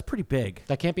 Yeah, that's pretty big.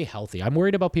 That can't be healthy. I'm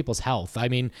worried about people's health. I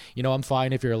mean, you know, I'm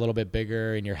fine if you're a little bit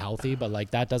bigger and you're healthy, but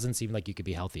like that doesn't seem like you could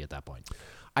be healthy at that point.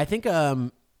 I think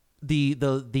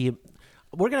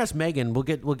we're gonna ask Megan. We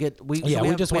just wanted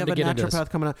to get a into naturopath this.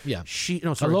 coming up. Yeah,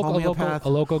 homeopath. A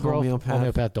local girl.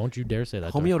 Homeopath. Don't you dare say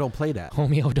that. Homeo don't play that.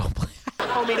 Homeo don't play.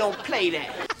 Homie, don't play that.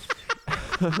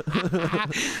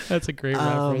 That's a great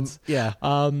reference. Yeah.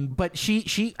 But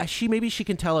she maybe she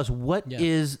can tell us what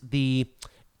is I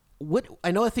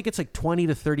know. I think it's like 20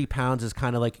 to 30 pounds is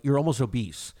kind of like you're almost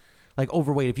obese. Like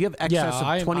overweight. If you have excess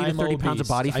of 20 to 30 pounds of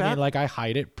body fat. I mean, like I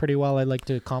hide it pretty well. I like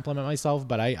to compliment myself,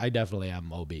 but I definitely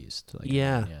am obese. Like,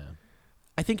 yeah.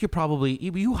 I think you're probably,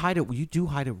 you hide it. You do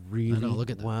hide it really look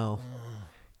at that. well.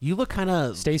 You look kind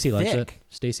of Stacy likes it.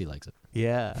 Stacy likes it.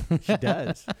 Yeah, she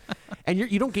does. And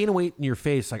you don't gain weight in your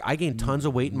face. Like I gain tons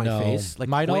of weight in my face. Like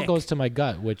mine all quick. goes to my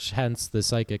gut, which hence the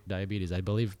psychic diabetes. I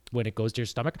believe when it goes to your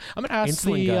stomach. I'm gonna ask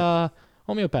Insulin the gut.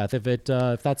 homeopath if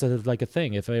that's like a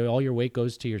thing. If all your weight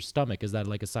goes to your stomach, is that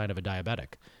like a sign of a diabetic?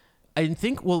 I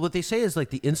think. Well, what they say is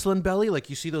like the insulin belly. Like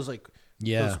you see those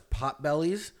those pot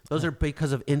bellies. Those are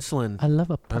because of insulin. I love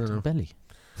a pot belly.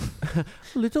 A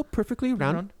little perfectly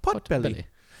round pot belly.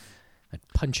 I'd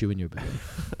punch you in your belly.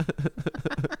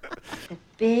 A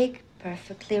big,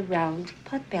 perfectly round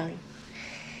pot belly.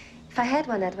 If I had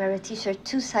one, I'd wear a t-shirt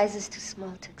 2 sizes too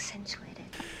small to accentuate it.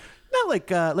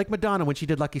 Not like Madonna when she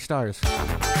did Lucky Stars.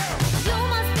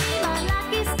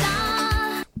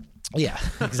 Yeah,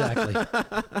 exactly.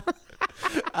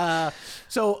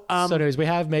 So anyways, we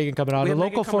have Megan coming on. A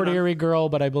local Fort on. Erie girl,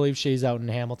 but I believe she's out in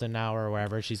Hamilton now or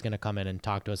wherever. She's going to come in and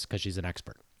talk to us because she's an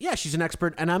expert. Yeah, she's an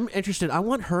expert, and I'm interested. I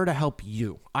want her to help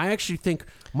you. I actually think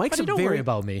Mike's Buddy, don't worry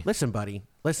about me. Listen, buddy.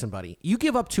 You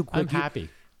give up too quick. I'm happy.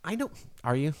 I know.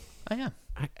 Are you? I am.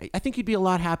 I think you'd be a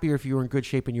lot happier if you were in good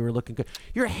shape and you were looking good.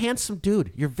 You're a handsome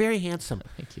dude. You're very handsome.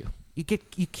 Thank you.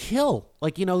 you kill.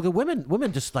 Like, the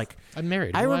women just like. I'm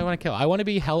married. I want to kill. I want to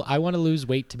be I want to lose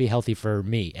weight to be healthy for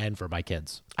me and for my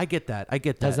kids. I get that.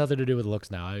 It has nothing to do with looks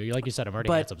now. Like you said, I'm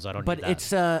already handsome, so I don't need that. But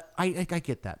it's I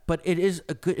get that. But it is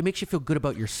it makes you feel good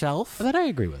about yourself. That I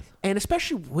agree with. And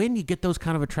especially when you get those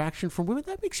kind of attraction from women,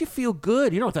 that makes you feel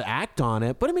good. You don't have to act on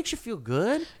it, but it makes you feel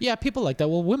good. Yeah, people like that.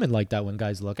 Well, women like that when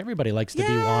guys look. Everybody likes to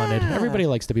be wanted. Everybody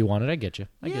likes to be wanted. I get you.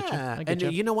 I get you.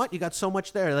 You know what? You got so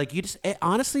much there. Like you just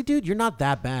honestly, dude, you're not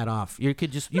that bad off. You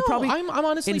could just probably. I'm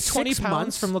honestly 20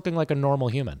 pounds from looking like a normal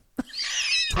human.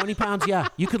 20 pounds, yeah.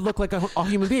 You could look like a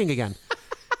human being again.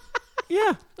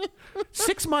 Yeah.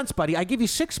 6 months, buddy. I give you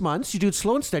 6 months. You do it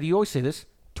slow and steady. You always say this.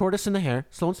 Tortoise in the hare.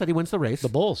 Slow and steady wins the race. The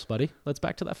bulls, buddy. Let's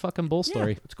back to that fucking bull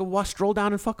story. Let's go stroll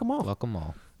down and fuck them all. Fuck them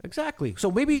all. Exactly.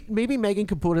 So maybe Megan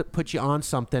could put you on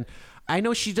something. I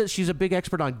know she's a big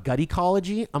expert on gut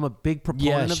ecology. I'm a big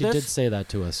proponent of this. Yeah, she did say that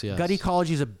to us, yes. Gut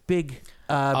ecology is a big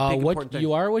important thing.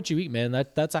 You are what you eat, man.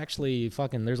 That's actually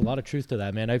fucking, there's a lot of truth to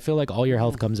that, man. I feel like all your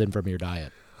health comes in from your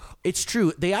diet. It's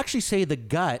true. They actually say the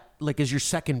gut is your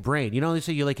second brain. They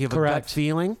say you have a gut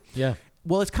feeling. Yeah.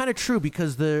 Well, it's kind of true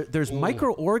because there's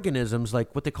microorganisms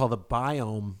like what they call the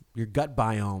biome, your gut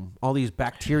biome, all these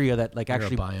bacteria that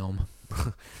actually biome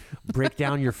break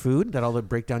down your food.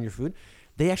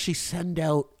 They actually send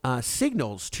out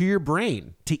signals to your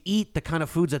brain to eat the kind of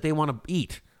foods that they want to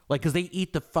eat. Like, because they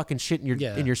eat the fucking shit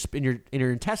in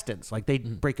your intestines. Like, they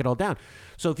break it all down.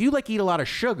 So if you eat a lot of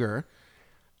sugar,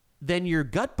 then your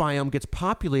gut biome gets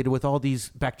populated with all these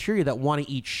bacteria that want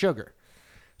to eat sugar.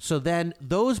 So then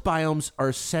those biomes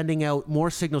are sending out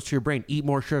more signals to your brain. Eat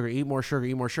more sugar, eat more sugar,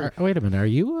 eat more sugar. Wait a minute. Are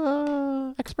you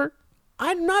an expert?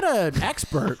 I'm not an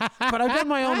expert, but I've done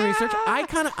my own research.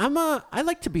 I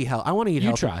like to be healthy. I want to eat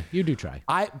healthy. You do try.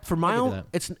 For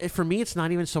me, it's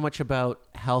not even so much about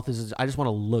health as I just want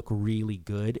to look really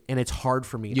good, and it's hard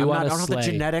for me. I don't have the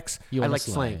genetics. I like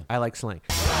slang. I like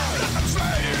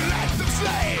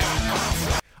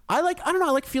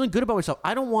feeling good about myself.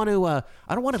 I don't want to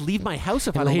leave my house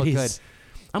if I don't look good.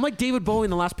 I'm like David Bowie in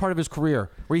the last part of his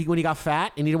career, when he got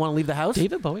fat and he didn't want to leave the house.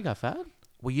 David Bowie got fat?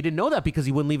 Well, you didn't know that because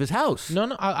he wouldn't leave his house.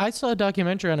 No. I saw a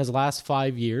documentary on his last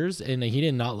 5 years, and he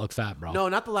did not look fat, bro. No,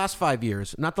 not the last 5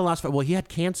 years. Not the last 5. Well, he had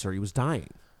cancer. He was dying.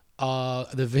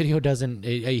 The video doesn't.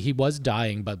 He was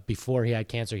dying, but before he had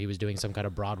cancer, he was doing some kind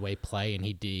of Broadway play, and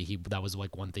he that was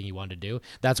one thing he wanted to do.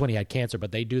 That's when he had cancer.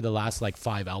 But they do the last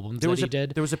 5 albums he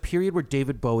did. There was a period where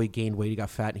David Bowie gained weight. He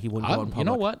got fat, and he wouldn't go in public. You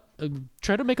know what?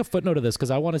 Try to make a footnote of this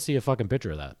because I want to see a fucking picture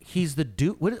of that. He's the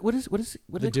Duke. What is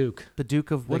the Duke? The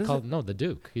Duke of what is it? No, the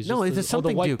Duke. He's it's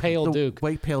something the white Duke. Pale the Duke.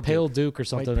 White Pale Duke. Pale Duke or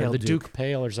something. Or the Duke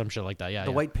Pale or some shit like that. Yeah.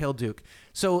 The White Pale Duke.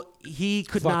 So he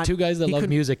could not. Two guys that love couldn't-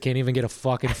 music can't even get a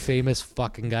fucking famous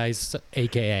fucking guys,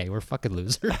 AKA. We're fucking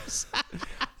losers.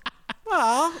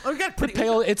 Well, we got pretty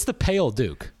pale. It's the Pale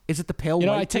Duke. Is it the Pale? You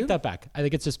know, White I take Duke? that back. I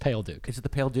think it's just Pale Duke. Is it the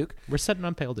Pale Duke? We're setting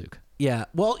on Pale Duke. Yeah.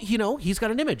 Well, he's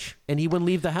got an image, and he wouldn't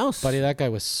leave the house. Buddy, that guy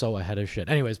was so ahead of shit.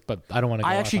 Anyways, but I don't want to.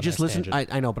 I actually just listened.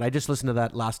 I know, but I just listened to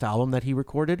that last album that he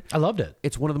recorded. I loved it.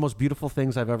 It's one of the most beautiful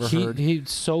things I've ever heard. He's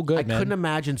so good, man. I couldn't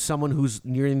imagine someone who's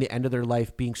nearing the end of their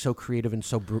life being so creative and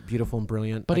so beautiful and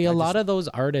brilliant. But a lot of those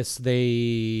artists,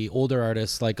 older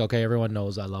artists, okay, everyone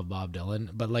knows I love Bob Dylan,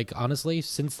 but honestly,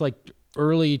 since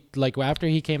early, after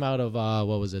he came out of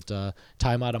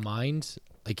Time Out of Mind,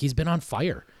 he's been on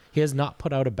fire. He has not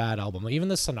put out a bad album. Even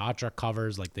the Sinatra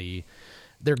covers,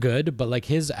 they're good, but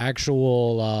his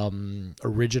actual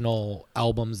original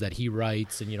albums that he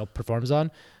writes and performs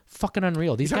on, fucking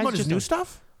unreal. These guys about his new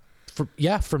stuff.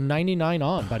 From 99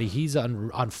 on, buddy, he's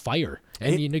on fire,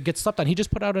 and it gets slept on. He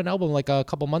just put out an album a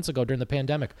couple months ago during the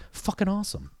pandemic. Fucking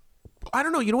awesome. I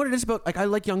don't know. You know what it is about? I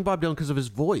like young Bob Dylan because of his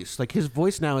voice. His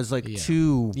voice now is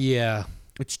too. Yeah.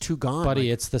 It's too gone. Buddy,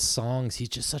 it's the songs. He's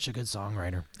just such a good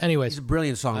songwriter. Anyways. He's a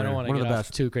brilliant songwriter. I don't want to get off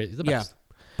too crazy. The best.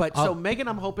 But so Megan,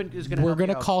 I'm hoping, is going to We're going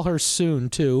to call her soon,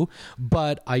 too.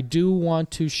 But I do want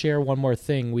to share one more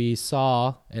thing we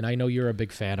saw, and I know you're a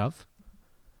big fan of.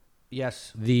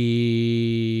 Yes.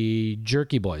 The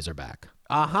Jerky Boys are back.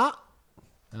 Uh-huh.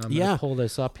 I'm going to pull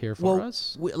this up here for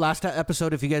us. Last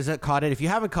episode, if you guys caught it, if you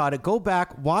haven't caught it, go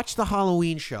back, watch the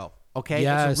Halloween show. Okay?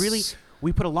 Yes.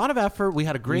 We put a lot of effort. We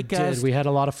had a great guest. We had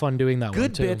a lot of fun doing that one,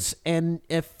 Good too. bits. And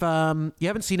if you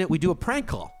haven't seen it, we do a prank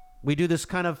call. We do this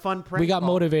kind of fun prank call. We got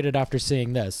motivated after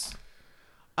seeing this.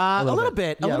 A little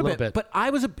bit. But I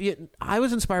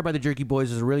was inspired by the Jerky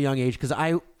Boys at a really young age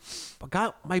because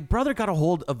my brother got a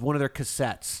hold of one of their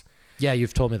cassettes. Yeah,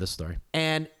 you've told me this story.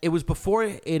 And it was before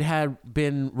it had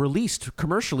been released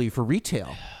commercially for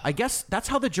retail. I guess that's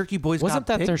how the Jerky Boys Wasn't got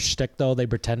that picked. their shtick, though? They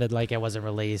pretended like it wasn't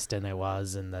released, and it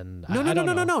was, and then...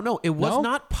 No. It was No?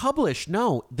 not published.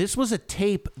 No, this was a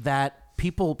tape that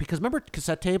people... Because remember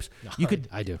cassette tapes?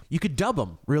 I do. You could dub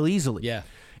them real easily. Yeah.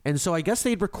 And so I guess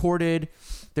they'd recorded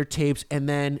their tapes and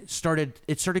then it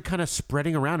started kind of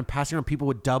spreading around and passing around. People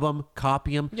would dub them,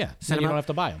 copy them. Yeah, send then you them don't out. have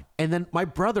to buy them. And then my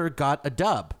brother got a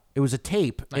dub. It was a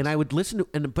tape, and I would listen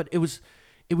to. But it was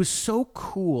so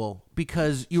cool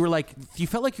because you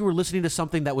felt like you were listening to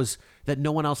something that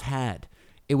no one else had.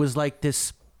 It was like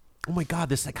this. Oh my God!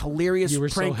 This like hilarious You were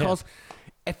prank so hip. calls.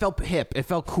 It felt hip. It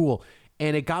felt cool.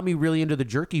 And it got me really into the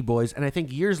Jerky Boys. And I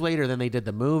think years later, then they did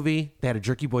the movie. They had a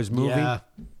Jerky Boys movie. Yeah.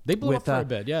 They blew up for a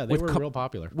bit. Yeah, they were real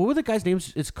popular. What were the guys'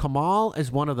 names? It's Kamal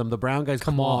as one of them. The brown guy's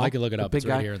Kamal. I could look it the up. big It's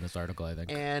right guy. here in this article, I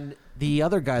think. And the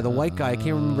other guy, the white guy, I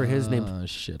can't remember his name. Oh,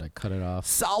 shit. I cut it off.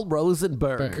 Saul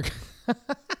Rosenberg.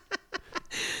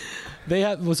 They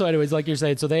have, so anyways, like you're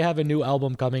saying, so they have a new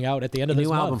album coming out at the end of this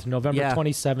new month. album. November Yeah.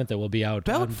 27th, it will be out.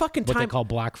 About on fucking what they time. call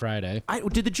Black Friday.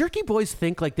 Did the Jerky Boys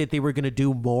think like that they were gonna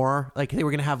do more, like they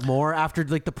were gonna have more after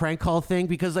like the prank call thing?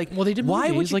 Because like, Well, they did why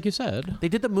movies, would you, like you said. They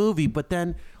did the movie, but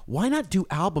then why not do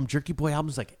Jerky Boy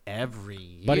albums like every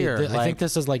year? But I Like- think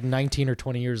this is like 19 or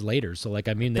 20 years later. So, like,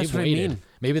 I mean, they've That's what I waited. mean.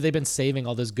 Maybe they've been saving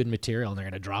all this good material and they're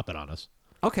going to drop it on us.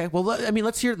 Okay, well,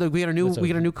 let's hear. We got a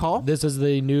new call. This is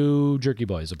the new Jerky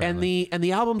Boys, apparently. And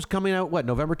the album's coming out what,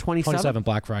 November 27th? 27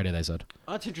 Black Friday, they said.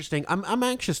 Oh, that's interesting. I'm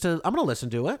anxious to. I'm gonna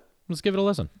listen to it. Let's give it a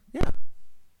listen. Yeah.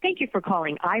 Thank you for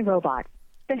calling iRobot.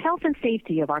 The health and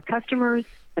safety of our customers,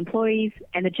 employees,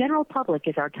 and the general public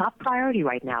is our top priority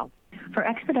right now. For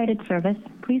expedited service,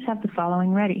 please have the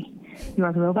following ready. Your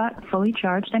robot fully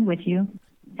charged and with you.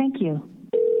 Thank you.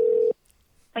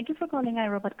 Thank you for calling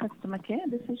iRobot Customer Care.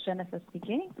 This is Jennifer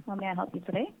speaking. How may I help you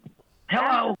today?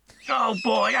 Hello. Oh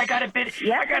boy, I got a bit.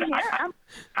 Yes,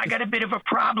 I got a bit of a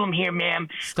problem here, ma'am.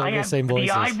 Still I the have same the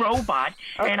voices. iRobot,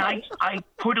 and Okay. I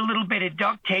put a little bit of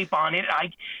duct tape on it.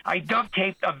 I duct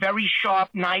taped a very sharp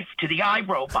knife to the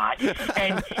iRobot,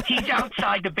 and he's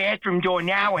outside the bathroom door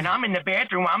now, and I'm in the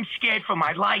bathroom. I'm scared for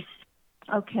my life.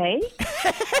 Okay.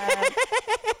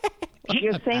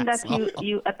 You're saying that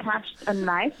you attached a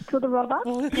knife to the robot?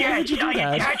 Yes,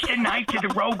 I attached a knife to the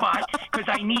robot because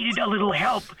I needed a little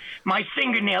help. My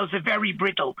fingernails are very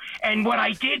brittle. And what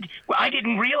I did, I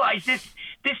didn't realize this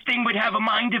thing would have a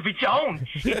mind of its own.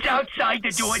 It's outside the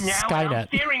door now, and I'm Skynet.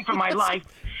 fearing for my life.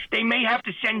 They may have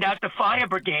to send out the fire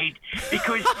brigade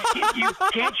because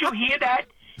can't you hear that?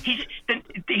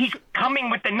 He's coming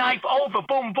with the knife over,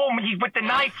 boom, boom. He's with the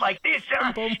knife like this.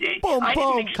 boom, I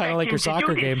didn't expect Kinda like him your to soccer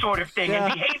do this game. sort of thing Yeah.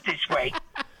 and behave this way.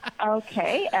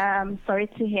 Okay. Sorry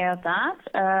to hear that.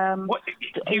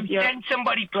 You send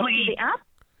somebody, please. The app?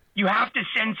 You have to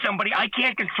send somebody. I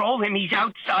can't control him. He's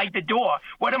outside the door.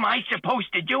 What am I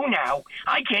supposed to do now?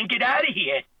 I can't get out of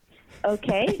here.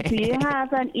 Okay. Do you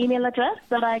have an email address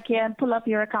that I can pull up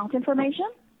your account information?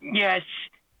 Yes,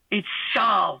 it's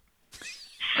Saul.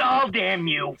 Saul, damn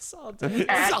you. Saul,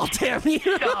 damn you.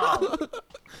 Saul.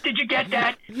 Did you get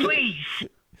that? Please.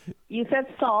 You said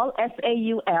Saul,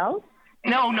 S-A-U-L.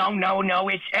 No.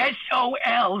 It's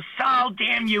S-O-L. Saul,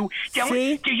 damn you. Do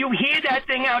you hear that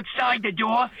thing outside the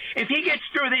door? If he gets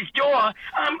through this door,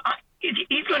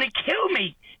 he's going to kill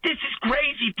me. This is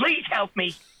crazy. Please help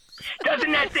me.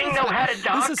 Doesn't that thing know how to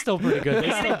dock? This is still pretty good. They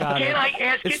still got it. Can I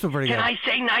ask It's it? still pretty Can good. I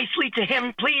say nicely to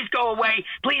him, please go away,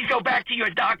 please go back to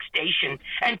your dock station,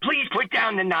 and please put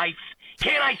down the knife?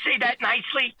 Can I say that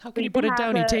nicely? How can you put it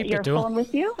down? You taped it to phone him.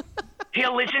 with you?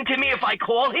 He'll listen to me if I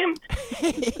call him?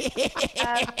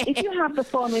 If you have the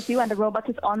phone with you and the robot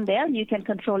is on there, you can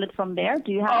control it from there.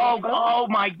 Do you have Oh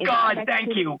my Is it God, connected thank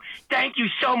to- you. Thank you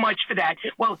so much for that.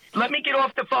 Well, let me get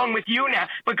off the phone with you now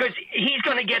because he's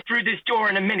going to get through this door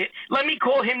in a minute. Let me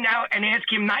call him now and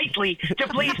ask him nicely to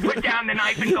please put down the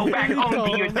knife and go back home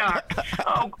to your dock.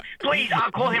 Oh, please,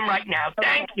 I'll call him right now.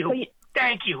 Thank you.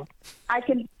 Thank you. I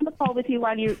can do the call with you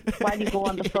while you go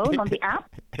on the phone on the app.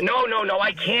 No,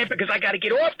 I can't because I got to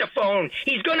get off the phone.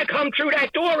 He's going to come through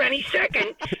that door any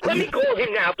second. Let me call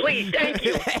him now, please. Thank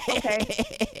you.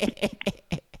 Okay.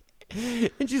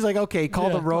 And she's like, okay, call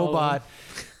the robot.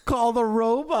 Call the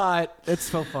robot. It's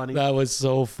so funny. That was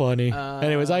so funny.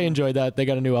 Anyways, I enjoyed that. They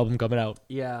got a new album coming out.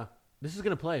 Yeah. This is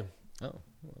going to play. Oh,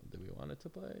 well, do we want it to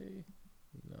play?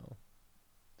 No.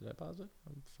 Did I pause it?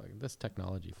 I'm fucking this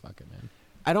technology. Fuck it, man.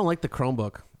 I don't like the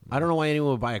Chromebook. I don't know why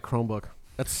anyone would buy a Chromebook.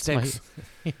 That stinks.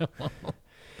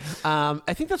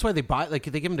 I think that's why they buy, like,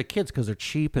 they give them to kids because they're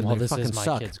cheap and Well, they this fucking is my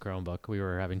suck. kid's Chromebook. We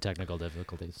were having technical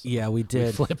difficulties. Yeah, we We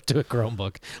did. flipped to a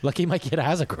Chromebook. Lucky my kid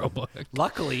has a Chromebook.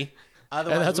 Luckily. And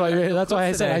that's why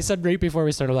I said right before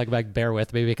we started, like bear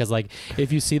with me, because like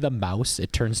if you see the mouse,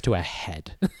 it turns to a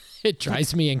head. It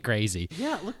drives me crazy.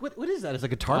 Yeah, look, what is that? It's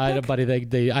like a guitar pick?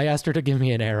 Buddy, I asked her to give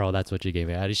me an arrow. That's what she gave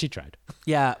me. She tried.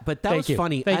 Yeah, but that Thank was you.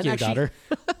 funny. Thank And you, actually- daughter.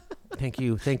 Thank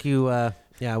you.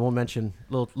 Yeah, I won't mention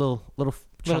little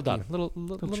Chucky. daughter.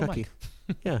 Little Chucky.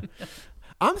 Mike. Yeah.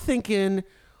 I'm thinking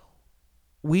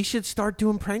we should start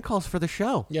doing prank calls for the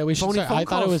show. Yeah, we should. Phony Start. phone I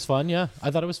thought it calls. was fun. Yeah,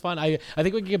 I thought it was fun. I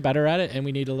think we can get better at it, and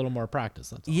we need a little more practice.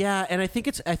 That's all. Yeah, and I think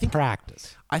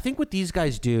practice. I think what these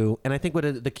guys do, and I think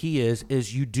what the key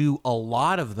is you do a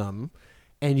lot of them,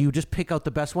 and you just pick out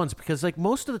the best ones because like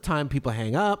most of the time people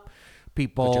hang up,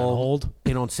 people Put you on hold.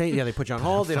 They don't say. Yeah, they put you on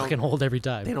hold. They fucking don't hold every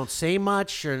time. They don't say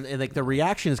much, and like the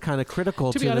reaction is kind of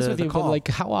critical. To be honest with the you, call. but like,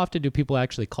 how often do people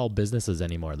actually call businesses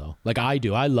anymore, though? Like I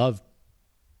do. I love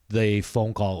the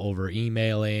phone call over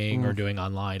emailing or doing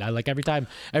online. I like every time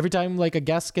like a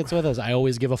guest gets with us, I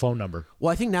always give a phone number. Well,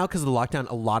 I think now because of the lockdown,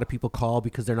 a lot of people call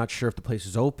because they're not sure if the place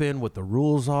is open, what the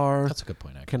rules are. That's a good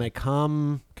point. Actually. Can I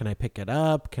come? Can I pick it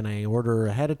up? Can I order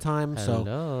ahead of time?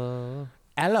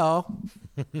 Hello.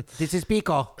 This is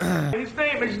Pico. His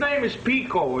name is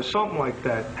Pico or something like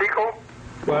that. Pico?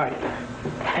 Right.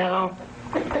 Hello?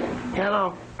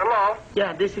 Hello? Hello?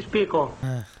 Yeah, this is Pico.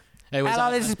 Anyways,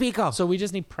 Hello, this is Pico. So we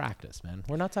just need practice, man.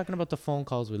 We're not talking about the phone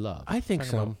calls we love. I think We're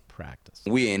talking so. about practice.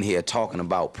 We in here talking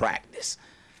about practice.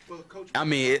 I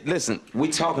mean, listen, we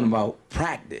talking about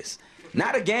practice.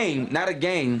 Not a game.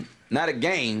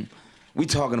 We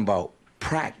talking about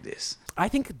practice. I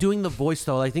think doing the voice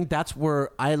though, I think that's where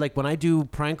I like when I do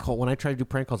prank call. When I try to do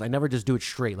prank calls, I never just do it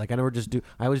straight. Like I always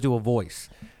do a voice,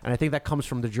 and I think that comes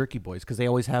from the Jerky Boys because they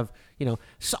always have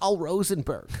Saul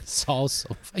Rosenberg. Saul's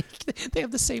so funny. They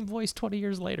have the same voice 20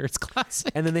 years later. It's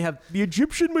classic. And then they have the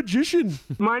Egyptian magician.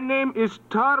 My name is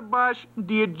Tarbash,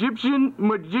 the Egyptian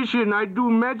magician. I do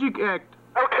magic act.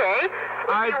 Okay.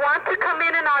 If you want to come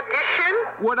in and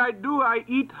audition, What I do, I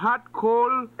eat hot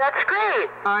coal. that's great.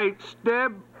 I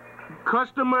stab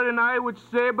customer and I with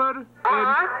saber, and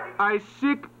I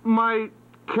sick my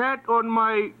cat on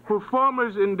my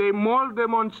performers and they maul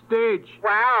them on stage.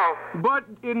 Wow. But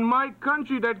in my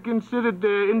country, that's considered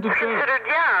entertainment.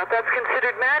 That's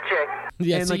considered magic.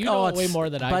 Yeah, And so like, you know it's- way more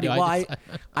than I buddy, do. well,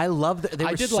 I love that. They were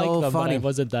I did so like them, funny. but I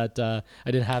wasn't that.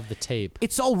 I didn't have the tape.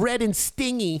 It's all red and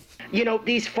stingy. You know,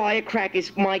 these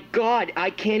firecrackers, my God,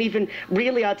 I can't even,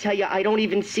 really, I'll tell you, I don't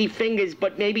even see fingers,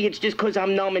 but maybe it's just because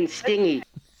I'm numb and stingy.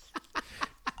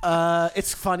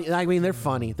 It's funny. I mean, they're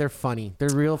funny. They're funny. They're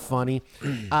real funny.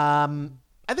 I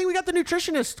think we got the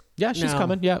nutritionist. Yeah, she's now.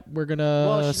 coming. Yeah, we're gonna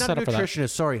Well, she's set not a up for that.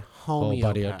 nutritionist. Sorry, Oh, homeopath.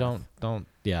 buddy, don't.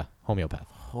 Yeah, homeopath.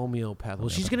 Homeopath. Well,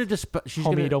 she's gonna just. She's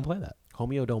Homie, gonna. don't play that.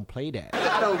 Homeo, don't play that.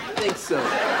 I don't think so.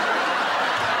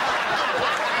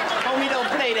 Homie, don't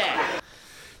play that.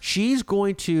 She's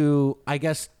going to, I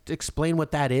guess, explain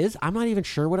what that is. I'm not even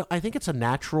sure what. I think it's a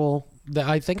natural.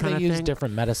 I think they kinda use thing.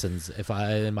 different medicines.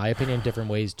 In my opinion, different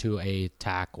ways to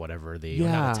attack whatever the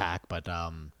Yeah. not attack, but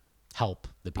help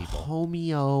the people.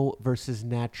 Homeo versus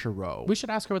naturo. We should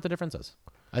ask her what the difference is.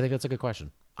 I think that's a good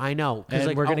question. I know. 'cause, And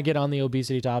like, we're I'll- gonna get on the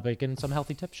obesity topic and some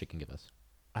healthy tips she can give us.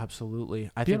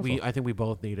 Absolutely. I Beautiful. think we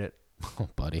both need it. Oh,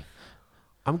 buddy.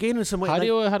 I'm gaining some weight. How do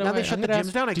you- how do now I- they I'm shut the gonna gyms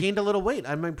ask- down. I gained a little weight.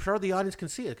 I'm sure the audience can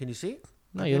see it. Can you see it?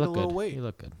 No, I you gained look a little good. weight. You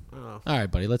look good. Oh. All right,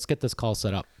 buddy. Let's get this call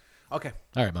set up. Okay.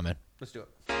 All right, my man. Let's do it.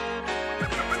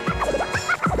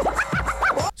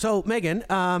 So, Megan,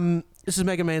 this is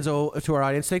Megan Manzo to our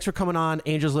audience. Thanks for coming on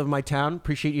Angels Live in My Town.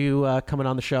 Appreciate you coming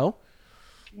on the show.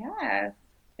 Yeah.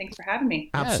 Thanks for having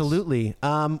me. Absolutely.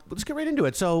 Let's get right into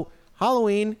it. So,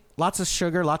 Halloween, lots of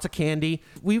sugar, lots of candy.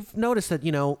 We've noticed that,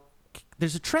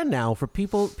 there's a trend now for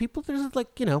people, there's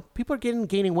like, people are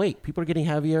gaining weight. People are getting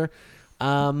heavier.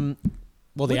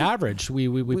 Well, the average, we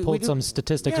pulled do- some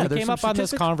statistics. yeah, We there's came some up on this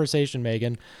statistics. conversation,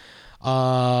 Megan.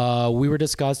 We were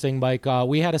discussing, like,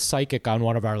 we had a psychic on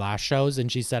one of our last shows,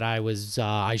 and she said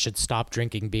I should stop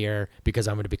drinking beer because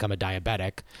I'm going to become a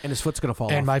diabetic. And his foot's going to fall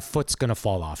off. And my foot's going to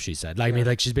fall off, she said. I mean,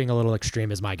 like, she's being a little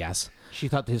extreme is my guess. She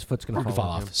thought his foot's going to fall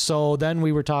off. off. So then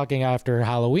we were talking after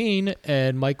Halloween,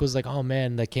 and Mike was like, oh,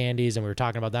 man, the candies. And we were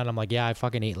talking about that. And I'm like, yeah, I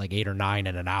fucking ate like 8 or 9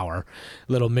 in an hour,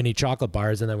 little mini chocolate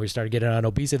bars. And then we started getting on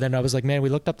obesity. Then I was like, man, we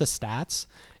looked up the stats.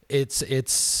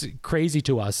 It's crazy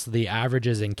to us, the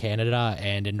averages in Canada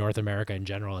and in North America in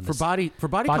general. And For body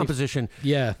composition.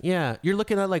 Yeah. Yeah. You're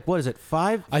looking at like, what is it,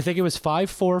 5? I think it was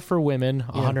 5'4" for women,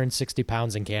 160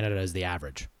 pounds in Canada is the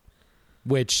average,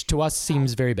 which to us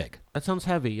seems very big. That sounds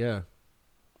heavy, yeah.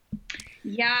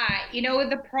 Yeah,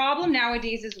 the problem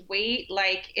nowadays is weight.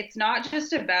 Like, it's not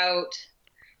just about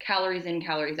calories in,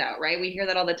 calories out, right? We hear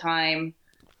that all the time.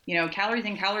 Calories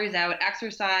in, calories out,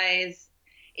 exercise.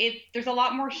 There's a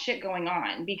lot more shit going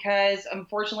on because,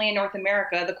 unfortunately, in North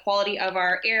America, the quality of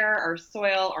our air, our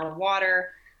soil, our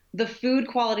water, the food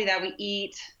quality that we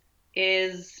eat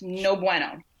is no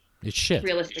bueno. It's shit.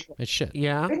 Realistically. It's shit.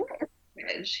 Yeah.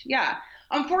 Yeah.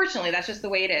 Unfortunately, that's just the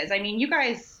way it is. I mean, you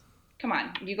guys, come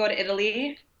on. You go to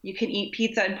Italy, you can eat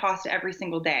pizza and pasta every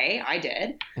single day. I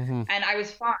did. Mm-hmm. And I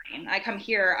was fine. I come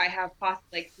here, I have pasta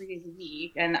like 3 days a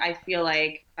week, and I feel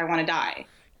like I want to die.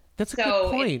 That's a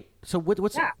good point. So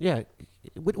what's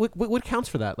what counts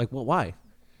for that? Like, why?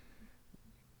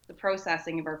 The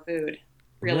processing of our food,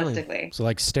 realistically. Really? So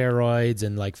like steroids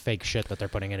and like fake shit that they're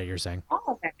putting in it, you're saying? All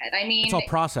of it. I mean, it's all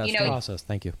processed. Processed.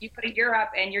 Thank you. You go to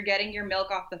Europe and you're getting your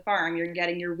milk off the farm. You're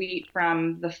getting your wheat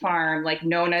from the farm, like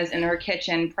Nona's in her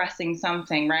kitchen pressing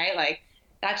something, right? Like,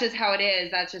 that's just how it is.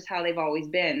 That's just how they've always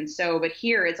been. So, but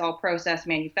here it's all processed,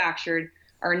 manufactured.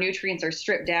 Our nutrients are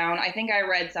stripped down. I think I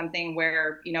read something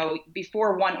where,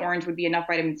 before 1 orange would be enough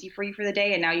vitamin C for you for the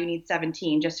day, and now you need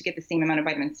 17 just to get the same amount of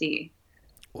vitamin C.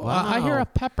 Wow. I hear a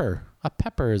pepper. A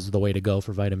pepper is the way to go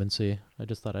for vitamin C. I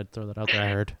just thought I'd throw that out there. I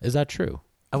heard. Is that true?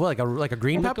 Like a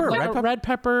green pepper, like a red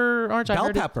pepper, orange.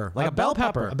 Bell pepper, like a bell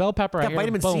pepper. A bell pepper. Got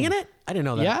vitamin C in it? I didn't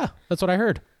know that. Yeah, that's what I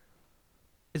heard.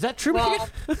 Is that true? Well,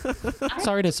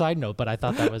 sorry to side note, but I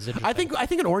thought that was interesting. I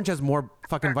think an orange has more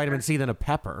fucking vitamin C than a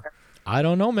pepper. I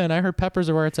don't know, man. I heard peppers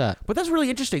are where it's at. But that's really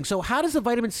interesting. So how does the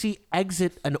vitamin C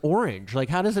exit an orange? Like,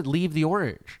 how does it leave the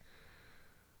orange?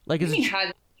 Like, is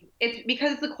it... It's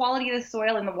because it's the quality of the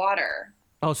soil and the water.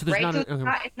 Oh, so there's right?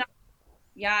 not...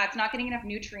 it's not getting enough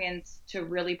nutrients to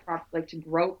really to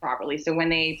grow properly. So when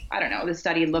the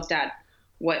study looked at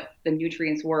what the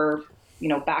nutrients were,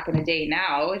 back in the day,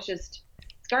 now it's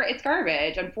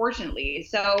garbage, unfortunately.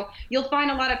 So you'll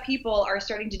find a lot of people are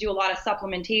starting to do a lot of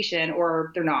supplementation,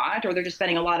 or they're not, or they're just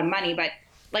spending a lot of money. But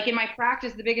like in my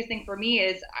practice, the biggest thing for me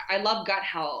is I love gut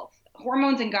health,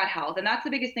 hormones and gut health. And that's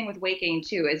the biggest thing with weight gain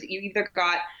too, is you either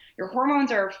got your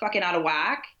hormones are fucking out of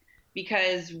whack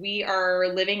because we are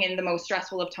living in the most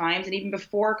stressful of times. And even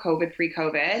before COVID,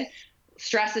 pre-COVID,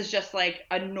 stress is just like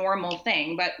a normal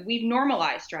thing, but we've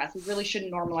normalized stress. We really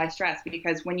shouldn't normalize stress,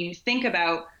 because when you think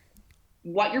about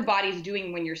what your body's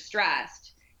doing when you're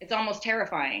stressed, it's almost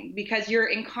terrifying because you're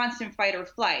in constant fight or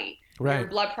flight. Right. Your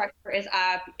blood pressure is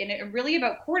up, and it's really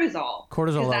about cortisol.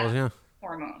 Cortisol levels, yeah.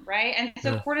 Hormone, right? And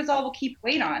so cortisol will keep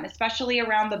weight on, especially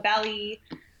around the belly.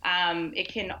 It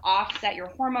can offset your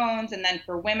hormones, and then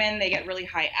for women, they get really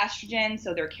high estrogen,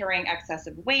 so they're carrying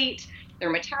excessive weight.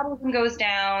 Their metabolism goes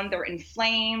down. They're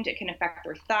inflamed. It can affect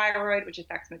their thyroid, which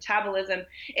affects metabolism.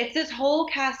 It's this whole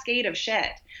cascade of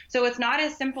shit. So it's not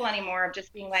as simple anymore of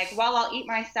just being like, well, I'll eat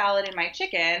my salad and my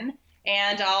chicken,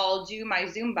 and I'll do my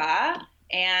Zumba,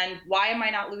 and why am I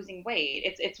not losing weight?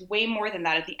 It's way more than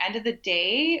that. At the end of the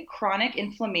day, chronic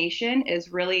inflammation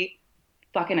is really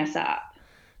fucking us up.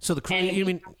 So you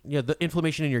mean the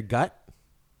inflammation in your gut?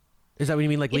 Is that what you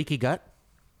mean, like leaky gut?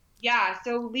 Yeah,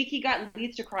 so leaky gut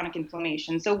leads to chronic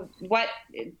inflammation. So what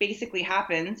basically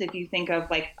happens, if you think of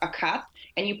like a cup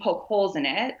and you poke holes in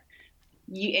it,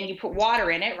 and you put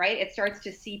water in it, right? It starts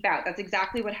to seep out. That's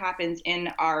exactly what happens in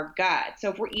our gut.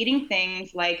 So if we're eating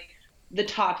things like the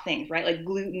top things, right? Like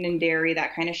gluten and dairy,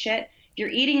 that kind of shit. If you're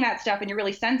eating that stuff and you're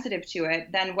really sensitive to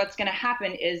it, then what's going to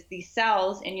happen is the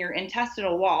cells in your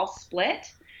intestinal wall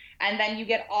split. And then you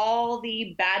get all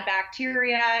the bad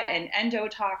bacteria and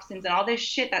endotoxins and all this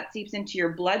shit that seeps into your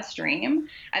bloodstream.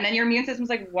 And then your immune system's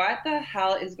like, what the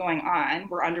hell is going on?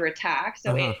 We're under attack.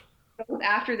 So it goes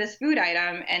after this food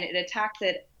item and it attacks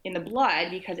it in the blood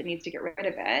because it needs to get rid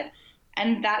of it.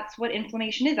 And that's what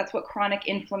inflammation is. That's what chronic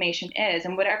inflammation is.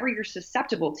 And whatever you're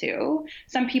susceptible to,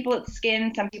 some people it's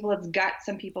skin, some people it's gut,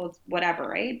 some people it's whatever,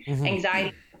 right? Mm-hmm.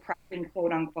 Anxiety, depression,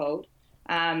 quote unquote.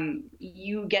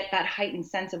 You get that heightened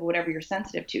sense of whatever you're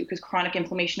sensitive to, because chronic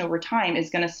inflammation over time is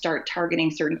going to start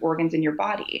targeting certain organs in your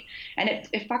body, and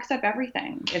it fucks up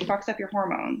everything. It fucks up your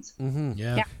hormones. Mm-hmm.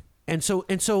 Yeah. And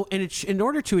in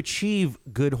order to achieve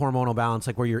good hormonal balance,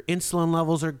 like where your insulin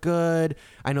levels are good,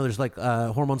 I know there's like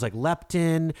hormones like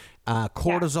leptin,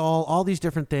 cortisol, all these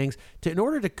different things. In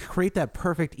order to create that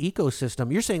perfect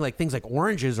ecosystem, you're saying like things like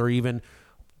oranges are even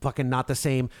fucking not the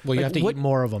same. Well, you like, have to eat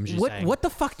more of them. What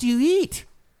the fuck do you eat?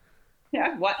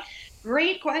 Yeah. What?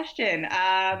 Great question.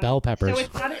 Bell peppers. So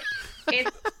it's not.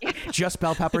 It's just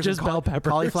bell peppers. Just bell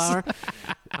peppers. Cauliflower.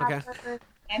 Okay.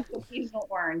 and occasional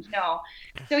orange. No.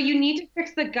 So you need to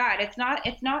fix the gut. It's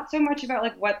not so much about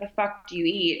like what the fuck do you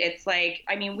eat. It's like,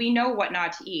 I mean, we know what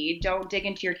not to eat. Don't dig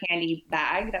into your candy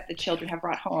bag that the children have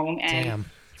brought home and have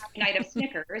a night of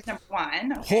Snickers, number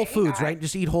one. Okay, Whole foods, right?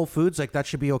 Just eat whole foods. Like that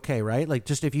should be okay, right? Like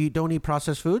just if you don't eat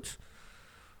processed foods.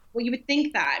 Well, you would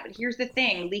think that, but here's the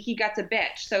thing. Leaky gut's a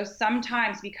bitch. So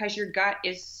sometimes because your gut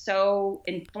is so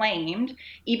inflamed,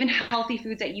 even healthy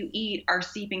foods that you eat are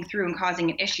seeping through and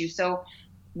causing an issue. So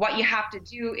what you have to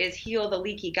do is heal the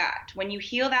leaky gut. When you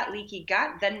heal that leaky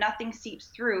gut, then nothing seeps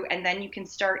through, and then you can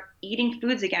start eating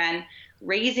foods again,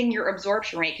 raising your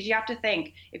absorption rate. Because you have to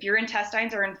think, if your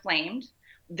intestines are inflamed,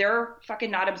 they're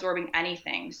fucking not absorbing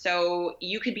anything. So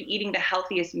you could be eating the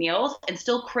healthiest meals and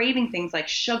still craving things like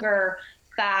sugar,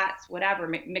 fats, whatever,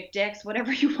 McDicks,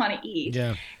 whatever you want to eat.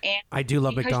 Yeah. And I do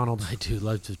love McDonald's. I do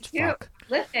love to fuck.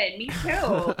 Listen, me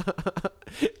too.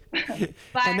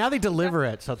 But, and now they deliver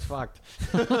it, so it's fucked.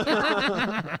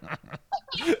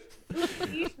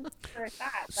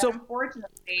 So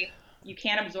unfortunately, you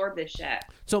can't absorb this shit.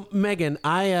 So Megan,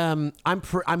 I'm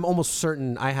almost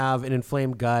certain I have an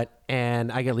inflamed gut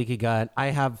and I get leaky gut. I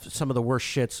have some of the worst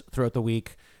shits throughout the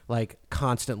week, like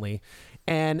constantly.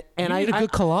 And You need a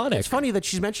good colonic. It's funny that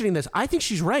she's mentioning this. I think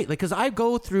she's right. Like, because I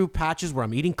go through patches where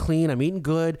I'm eating clean, I'm eating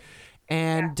good,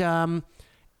 and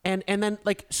then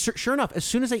like sure enough, as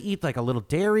soon as I eat like a little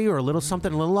dairy or a little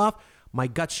something a little off, my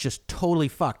gut's just totally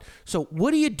fucked. So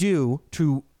what do you do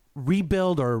to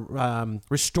rebuild or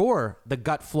restore the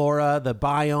gut flora, the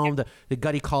biome, the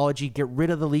gut ecology, get rid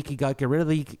of the leaky gut, get rid of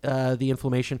the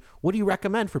inflammation? What do you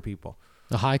recommend for people?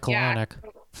 A high colonic.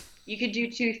 Yeah. You could do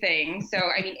two things. So,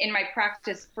 I mean, in my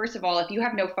practice, first of all, if you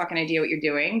have no fucking idea what you're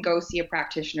doing, go see a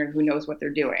practitioner who knows what they're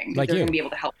doing. Like they're you. going to be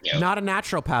able to help you. Not a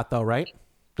naturopath, though, right?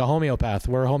 The homeopath.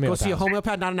 We're a homeopath. Go see a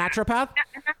homeopath, not a naturopath?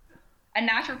 A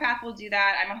naturopath will do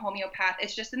that. I'm a homeopath.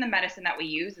 It's just in the medicine that we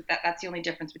use. That's the only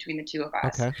difference between the two of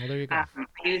us. Okay. Well, there you go.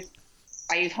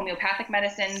 I use homeopathic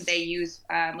medicine. They use,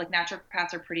 like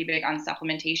naturopaths are pretty big on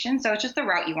supplementation. So it's just the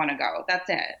route you want to go. That's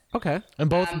it. Okay. And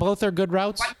both are good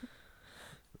routes?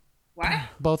 What?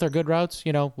 Both are good routes.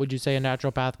 You know, would you say a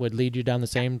naturopath would lead you down the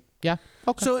same? Yeah.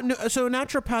 Okay. So a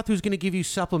naturopath who's going to give you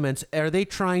supplements, are they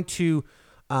trying to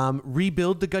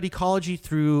rebuild the gut ecology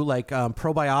through like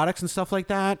probiotics and stuff like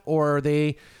that? Or are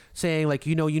they saying like,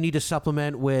 you need to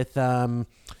supplement with, these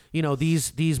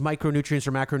micronutrients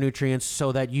or macronutrients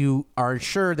so that you are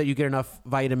sure that you get enough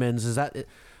vitamins? Is that,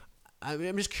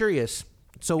 I'm just curious.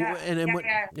 So,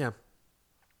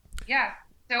 Yeah.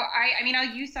 So I mean,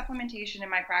 I'll use supplementation in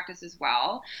my practice as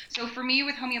well. So for me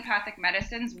with homeopathic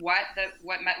medicines,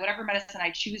 whatever medicine I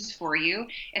choose for you,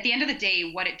 at the end of the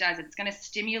day, what it does, it's going to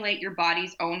stimulate your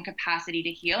body's own capacity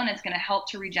to heal, and it's going to help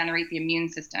to regenerate the immune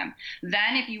system.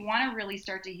 Then if you want to really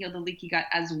start to heal the leaky gut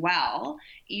as well,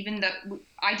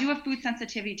 I do a food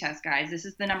sensitivity test, guys. This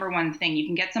is the number one thing. You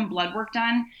can get some blood work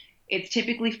done. It's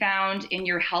typically found in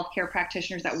your healthcare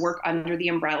practitioners that work under the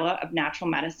umbrella of natural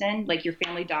medicine. Like your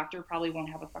family doctor probably won't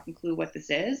have a fucking clue what this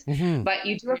is. Mm-hmm. But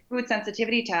you do a food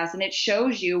sensitivity test, and it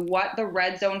shows you what the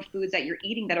red zone foods that you're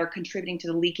eating that are contributing to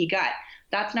the leaky gut.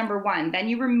 That's number one. Then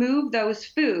you remove those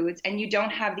foods and you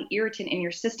don't have the irritant in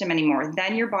your system anymore.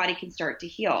 Then your body can start to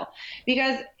heal.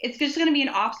 Because it's just going to be an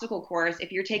obstacle course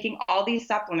if you're taking all these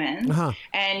supplements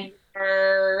and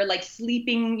you're like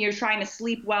sleeping, you're trying to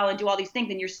sleep well and do all these things,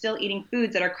 and you're still eating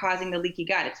foods that are causing the leaky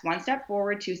gut. It's one step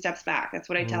forward, two steps back. That's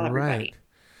what I tell everybody.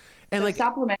 And so like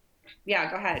supplement.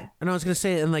 Yeah, go ahead. And I was going to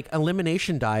say, and like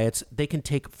elimination diets, they can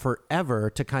take forever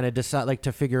to kind of decide, like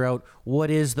to figure out what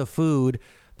is the food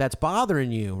that's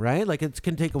bothering you, right? Like it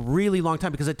can take a really long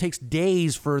time because it takes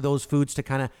days for those foods to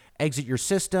kind of exit your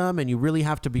system, and you really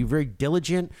have to be very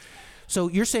diligent. So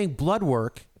you're saying blood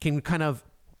work can kind of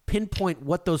pinpoint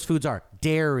what those foods are,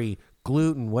 dairy,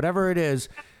 gluten, whatever it is,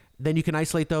 then you can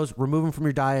isolate those, remove them from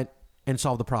your diet, and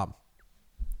solve the problem.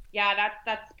 Yeah,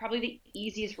 that's probably the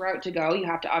easiest route to go. You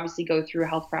have to obviously go through a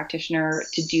health practitioner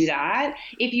to do that.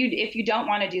 If you don't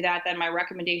want to do that, then my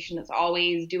recommendation is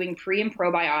always doing pre and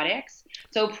probiotics.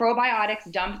 So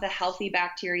probiotics dump the healthy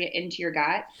bacteria into your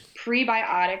gut.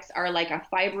 Prebiotics are like a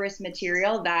fibrous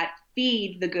material that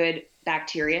feed the good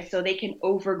bacteria so they can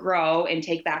overgrow and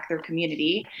take back their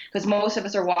community, because most of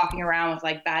us are walking around with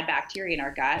like bad bacteria in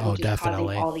our gut, which is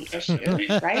causing all the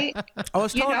issues, right?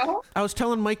 I was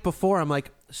telling Mike before, I'm like,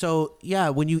 so yeah,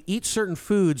 when you eat certain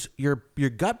foods, your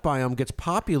gut biome gets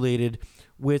populated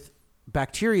with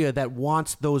bacteria that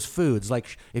wants those foods.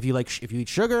 Like if you eat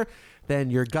sugar, then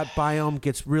your gut biome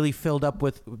gets really filled up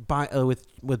with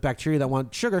bacteria that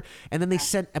want sugar, and then they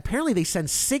send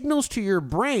signals to your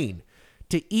brain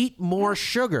to eat more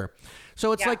sugar.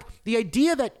 So it's like the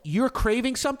idea that you're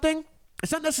craving something,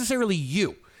 it's not necessarily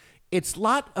you. It's a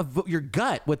lot of your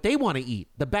gut, what they want to eat,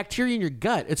 the bacteria in your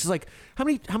gut. It's like how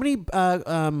many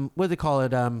what do they call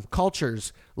it?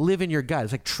 Cultures live in your gut.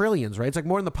 It's like trillions, right? It's like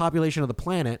more than the population of the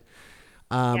planet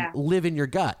live in your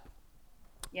gut.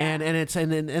 Yeah. And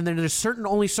then there's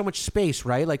only so much space,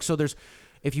 right? Like so there's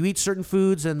if you eat certain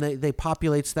foods and they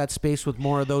populates that space with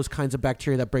more of those kinds of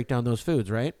bacteria that break down those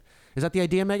foods, right? Is that the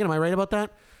idea, Megan? Am I right about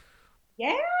that?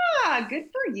 Yeah, good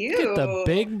for you. Get the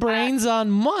big brains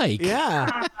on Mike.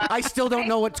 Yeah. I still don't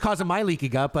know what's causing my leaky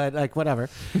gut, but like whatever.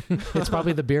 It's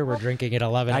probably the beer we're drinking at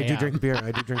 11 a.m. I do drink beer.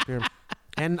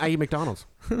 And I eat McDonald's.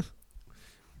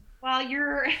 Well,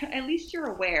 at least you're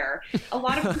aware. A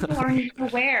lot of people aren't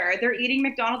aware. They're eating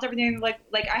McDonald's every day. Like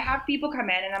I have people come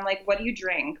in and I'm like, what do you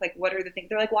drink? Like, what are the things?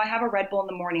 They're like, well, I have a Red Bull in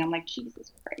the morning. I'm like,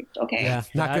 Jesus Christ. Okay. Yeah,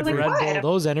 not good for Red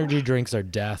Bull. Those energy drinks are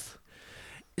death.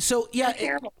 So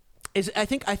yeah, I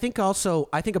think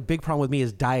a big problem with me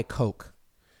is Diet Coke.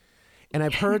 And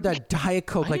I've heard that Diet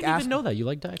Coke, I didn't even know that you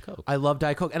like Diet Coke. I love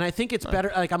Diet Coke, and I think it's better.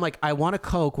 Like I want a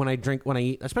Coke when I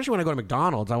eat, especially when I go to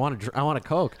McDonald's. I want a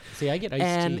Coke. See, I get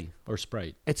iced tea or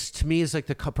Sprite. It's to me, it's like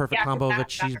the perfect combo of a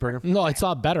cheeseburger. No, it's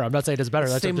not better. I'm not saying it's better.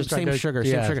 That's same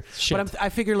sugar. But I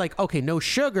figure like, okay, no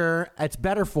sugar, it's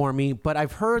better for me. But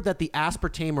I've heard that the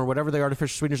aspartame or whatever the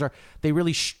artificial sweeteners are, they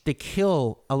really they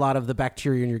kill a lot of the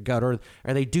bacteria in your gut, or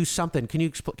they do something. Can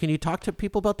you talk to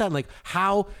people about that? And like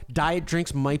how diet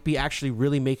drinks might be actually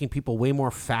really making people way more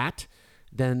fat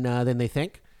than they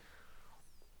think?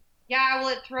 Yeah, well,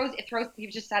 it throws.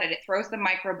 You've just said it. It throws the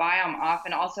microbiome off,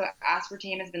 and also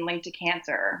aspartame has been linked to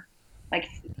cancer. Like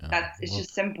it's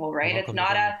just simple, right? It's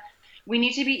not we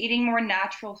need to be eating more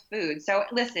natural food. So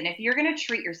listen, if you're going to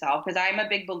treat yourself, because I'm a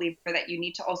big believer that you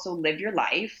need to also live your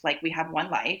life. Like we have one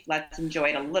life, let's enjoy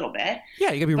it a little bit.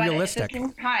 Yeah, you got to be realistic. At the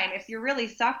same time, if you're really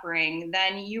suffering,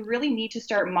 then you really need to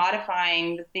start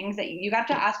modifying the things that you got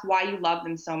to ask why you love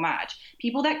them so much.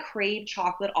 People that crave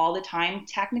chocolate all the time,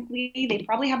 technically, they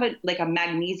probably have a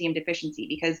magnesium deficiency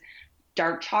because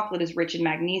dark chocolate is rich in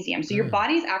magnesium. So your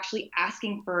body's actually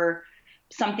asking for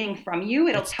something from you.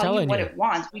 It'll tell you what it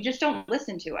wants. We just don't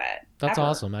listen to it. That's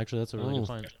awesome. Actually, that's a really good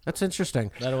point. That's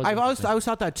interesting. I always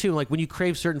thought that too. Like when you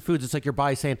crave certain foods, it's like your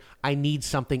body saying, "I need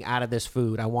something out of this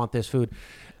food. I want this food."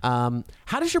 How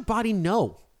does your body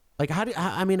know? Like how do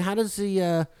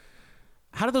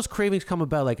those cravings come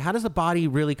about? Like how does the body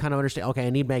really kind of understand? Okay, I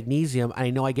need magnesium.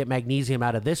 I know I get magnesium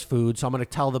out of this food, so I'm going to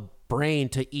tell the brain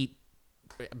to eat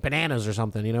bananas or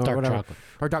something. You know,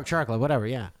 or dark chocolate, whatever.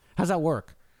 Yeah. How's that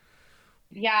work?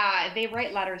 Yeah, they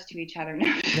write letters to each other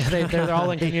now. They're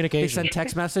all in communication. They send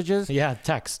text messages? Yeah,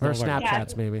 text. Or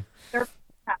Snapchats, maybe.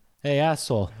 Hey,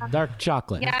 asshole, dark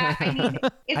chocolate. Yeah, I mean,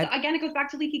 again, it goes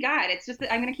back to leaky gut. It's just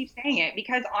that I'm going to keep saying it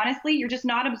because honestly, you're just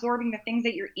not absorbing the things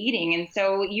that you're eating. And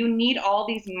so you need all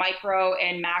these micro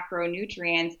and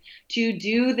macronutrients to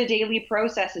do the daily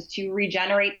processes, to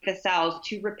regenerate the cells,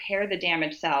 to repair the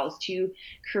damaged cells, to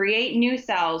create new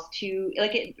cells,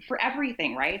 for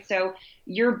everything, right? So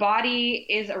your body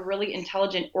is a really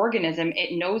intelligent organism.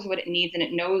 It knows what it needs and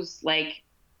it knows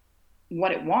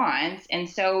what it wants. And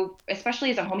so,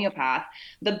 especially as a homeopath,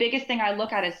 the biggest thing I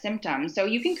look at is symptoms. So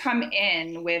you can come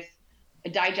in with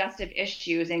digestive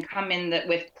issues and come in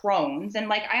with Crohn's.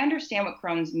 And I understand what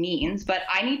Crohn's means, but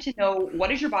I need to know,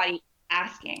 what is your body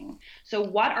asking? So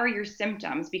what are your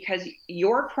symptoms? Because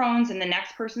your Crohn's and the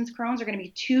next person's Crohn's are going to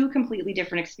be two completely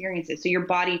different experiences. So your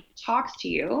body talks to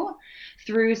you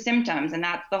through symptoms. And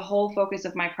that's the whole focus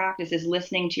of my practice, is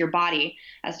listening to your body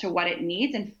as to what it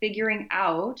needs and figuring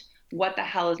out what the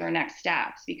hell is our next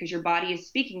steps, because your body is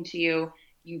speaking to you.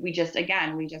 We just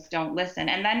don't listen.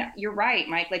 And then you're right,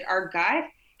 Mike, our gut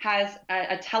has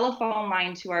a telephone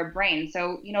line to our brain.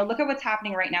 So, look at what's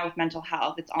happening right now with mental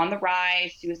health. It's on the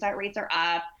rise. Suicide rates are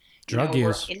up. Drug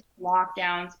use. We're in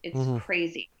lockdowns. It's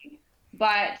crazy.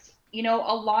 But,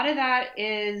 a lot of that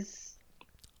is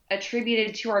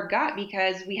attributed to our gut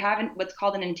because we have what's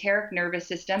called an enteric nervous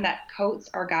system that coats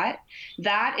our gut.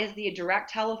 That is the direct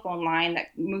telephone line that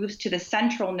moves to the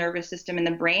central nervous system in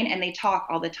the brain, and they talk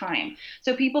all the time.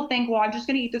 So people think, well, I'm just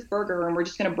going to eat this burger and we're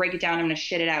just going to break it down. I'm going to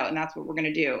shit it out, and that's what we're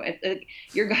going to do.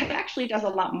 Your gut actually does a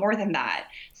lot more than that.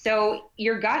 So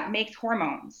your gut makes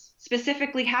hormones,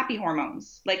 specifically happy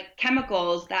hormones, like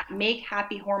chemicals that make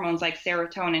happy hormones like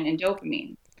serotonin and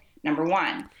dopamine. Number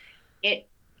one,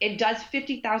 it does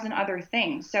 50,000 other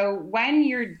things. So when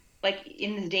you're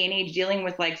in this day and age dealing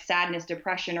with sadness,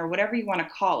 depression, or whatever you want to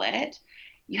call it,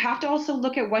 you have to also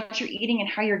look at what you're eating and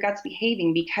how your gut's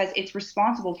behaving, because it's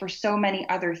responsible for so many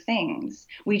other things.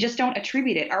 We just don't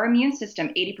attribute it. Our immune system,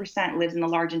 80% lives in the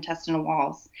large intestinal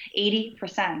walls.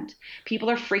 80%. People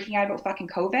are freaking out about fucking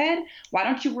COVID. Why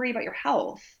don't you worry about your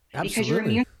health? Absolutely. Because your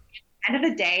immune system, at the end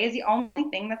of the day, is the only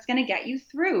thing that's going to get you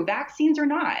through. Vaccines or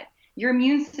not. Your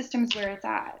immune system is where it's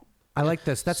at. I like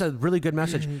this. That's a really good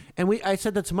message. And I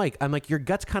said that to Mike. I'm like, your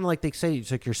gut's kind of like they say,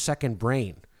 it's like your second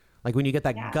brain. Like when you get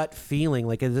that gut feeling,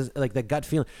 like it is like that gut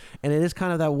feeling, and it is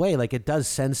kind of that way. Like it does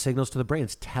send signals to the brain.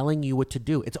 It's telling you what to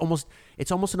do. It's almost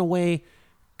in a way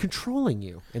controlling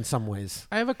you in some ways.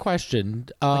 I have a question.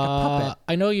 Like a puppet.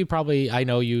 I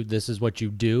know you. This is what you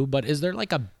do, but is there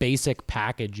like a basic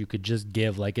package you could just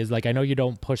give? Like, I know you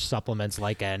don't push supplements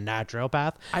like a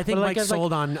naturopath. I think like, Mike's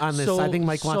sold on this. I think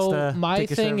Mike wants to. My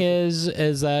take a thing serve.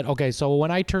 is that okay? So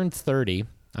when I turned 30,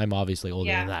 I'm obviously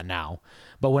older than that now.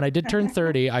 But when I did turn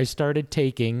 30, I started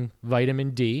taking vitamin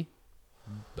D,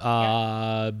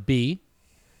 B,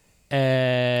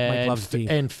 and Mike loves D.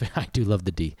 and I do love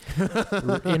the D,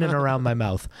 in and around my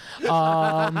mouth.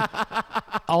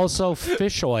 Also,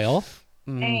 fish oil.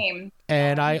 Same.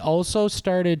 And I also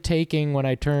started taking when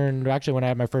I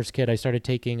had my first kid, I started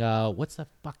taking what's the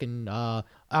fucking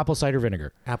apple cider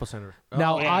vinegar. Apple cider.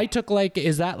 Now I took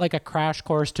is that like a crash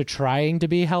course to trying to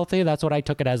be healthy? That's what I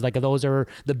took it as. Like those are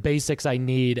the basics I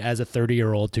need as a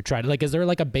 30-year-old to try to is there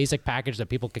like a basic package that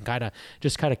people can kind of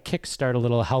kickstart a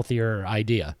little healthier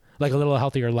idea, like a little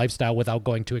healthier lifestyle without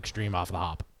going too extreme off the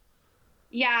hop?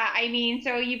 Yeah, I mean,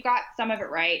 so you've got some of it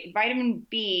right. Vitamin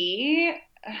B,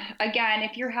 again,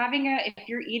 if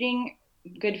you're eating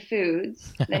good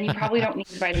foods, then you probably don't need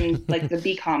vitamin like the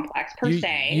B complex per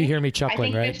se. You hear me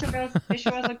chuckling, I think right? fish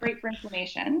oils are great for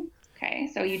inflammation. Okay,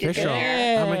 so you did Fish good oil.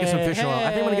 there. I'm gonna get some fish oil.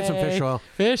 I think I'm gonna get some fish oil.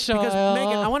 Fish oil. Because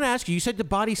Megan, I want to ask you. You said the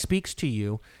body speaks to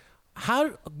you.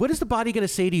 What is the body going to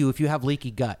say to you if you have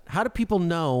leaky gut? How do people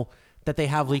know that they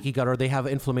have leaky gut or they have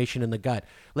inflammation in the gut?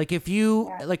 Like if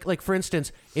you like for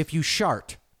instance, if you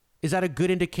shart, is that a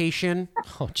good indication?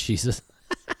 Oh Jesus.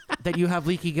 That you have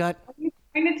leaky gut?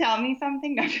 Trying to tell me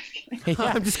something? No, I'm just kidding.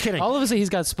 Yeah, I'm just kidding. All of a sudden, he's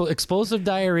got explosive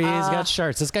diarrhea. He's got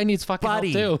sharts. This guy needs fucking help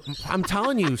too. I'm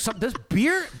telling you, this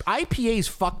beer IPAs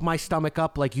fuck my stomach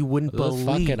up like you wouldn't Those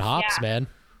believe. fucking hops, man.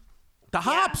 The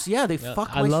hops, they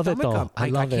fuck my love it, stomach though. up. I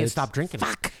love can't it. stop drinking.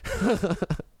 Fuck.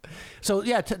 So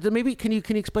yeah, maybe can you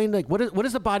explain like what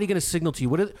is the body going to signal to you?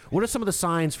 What are some of the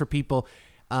signs for people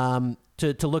to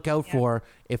look out for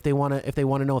if they want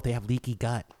to know if they have leaky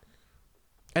gut?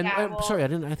 And sorry,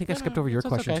 I think I skipped over your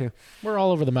question too. We're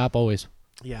all over the map always.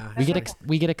 Yeah,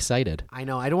 we get excited. I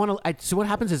know. I don't want to. So what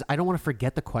happens is I don't want to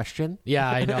forget the question. Yeah,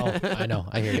 I know.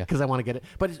 I hear you. Because I want to get it.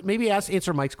 But maybe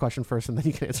answer Mike's question first, and then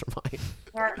you can answer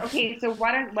mine. Okay, so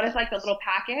what is like the little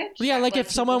package? Yeah, like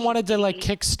if someone wanted to like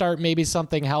kickstart maybe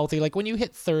something healthy, like when you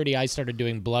hit 30, I started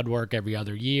doing blood work every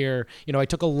other year. I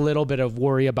took a little bit of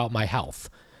worry about my health.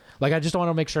 Like I just want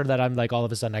to make sure that I'm like all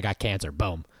of a sudden I got cancer.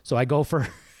 Boom. So I go for.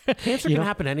 Cancer can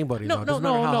happen to anybody. No.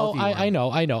 I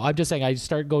know. I'm just saying. I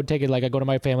I go to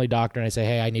my family doctor and I say,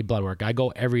 hey, I need blood work. I go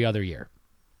every other year.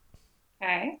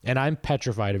 Okay. And I'm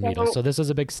petrified of needles, so this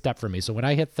is a big step for me. So when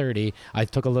I hit 30, I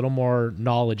took a little more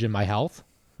knowledge in my health,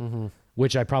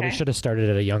 which I probably should have started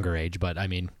at a younger age. But I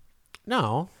mean,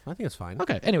 no, I think it's fine.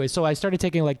 Okay. Anyway, so I started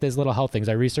taking like these little health things.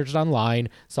 I researched online,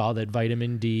 saw that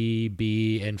vitamin D,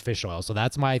 B, and fish oil. So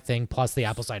that's my thing, plus the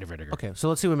apple cider vinegar. Okay, so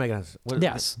let's see what Megan has.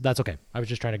 Yes, that's okay. I was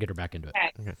just trying to get her back into it.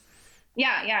 Okay.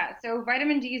 Yeah. So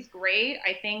vitamin D is great,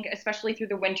 I think, especially through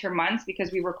the winter months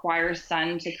because we require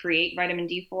sun to create vitamin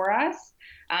D for us.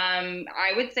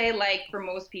 I would say like for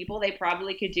most people, they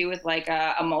probably could do with like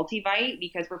a multivite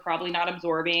because we're probably not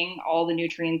absorbing all the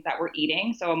nutrients that we're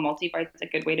eating. So a multivite is a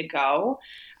good way to go.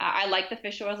 I like the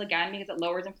fish oils again because it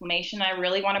lowers inflammation. I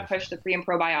really want to push the pre and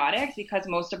probiotics because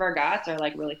most of our guts are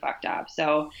like really fucked up.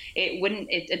 So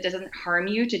it doesn't harm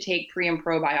you to take pre and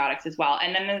probiotics as well.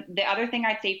 And then the other thing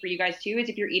I'd say for you guys too is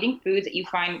if you're eating foods that you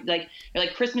find like you're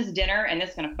like Christmas dinner and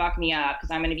this is going to fuck me up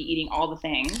because I'm going to be eating all the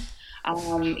things.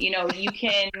 You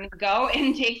can go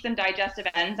and take some digestive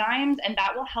enzymes and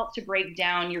that will help to break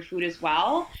down your food as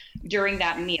well during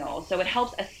that meal. So it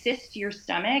helps assist your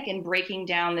stomach in breaking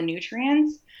down the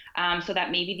nutrients so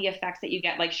that maybe the effects that you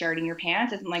get like sharding your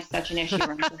pants isn't like such an issue.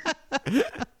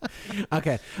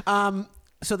 Okay.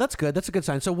 So that's good. That's a good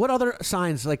sign. So what other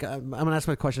signs, like I'm going to ask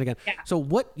my question again. Yeah. So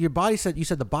what your body said, you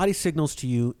said the body signals to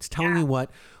you, it's telling you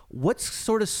what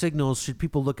sort of signals should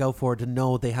people look out for to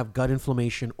know they have gut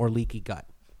inflammation or leaky gut?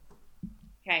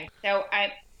 Okay. So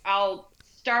I'll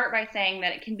start by saying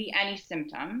that it can be any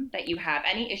symptom that you have,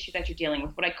 any issue that you're dealing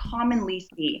with. What I commonly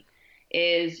see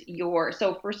is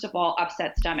so first of all,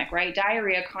 upset stomach, right?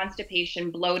 Diarrhea,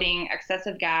 constipation, bloating,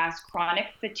 excessive gas, chronic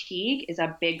fatigue is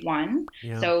a big one.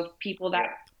 Yeah. So people that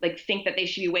like think that they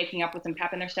should be waking up with some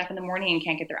pep in their step in the morning and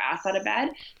can't get their ass out of bed,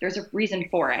 there's a reason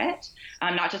for it.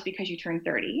 Not just because you turned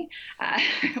 30.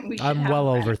 I'm well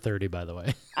over 30, by the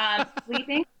way.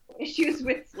 Sleeping. Issues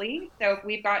with sleep. So if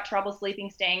we've got trouble sleeping,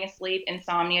 staying asleep,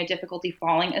 insomnia, difficulty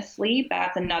falling asleep,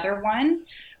 that's another one.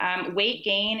 Weight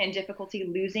gain and difficulty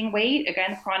losing weight.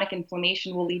 Again, chronic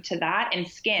inflammation will lead to that. And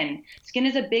skin. Skin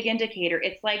is a big indicator.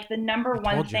 It's like the number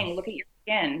one thing. Look at your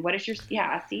skin. What is your,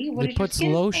 see? What It puts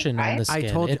lotion on the skin.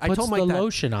 It puts the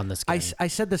lotion on the skin. I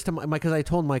said this to Mike because I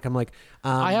told Mike, I'm like,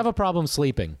 I have a problem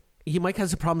sleeping. Mike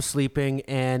has a problem sleeping,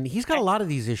 and he's got a lot of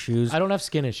these issues. I don't have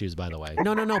skin issues, by the way.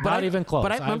 No, but not even close.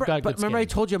 But remember, I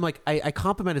told you, I'm like, I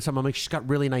complimented someone. I'm like, she's got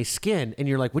really nice skin, and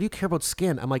you're like, what do you care about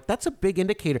skin? I'm like, that's a big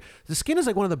indicator. The skin is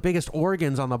like one of the biggest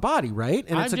organs on the body, right?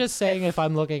 And I'm just saying, if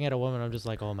I'm looking at a woman, I'm just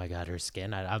like, oh my god, her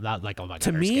skin. I'm not like, oh my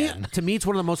god, her skin. To me, it's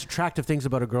one of the most attractive things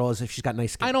about a girl is if she's got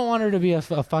nice skin. I don't want her to be a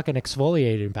fucking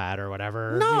exfoliating pad or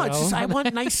whatever. No, it's just I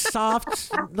want nice,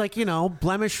 soft, like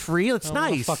blemish free. It's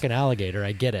nice. I'm a fucking alligator.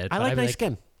 I get it. I like nice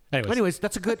skin. Anyways,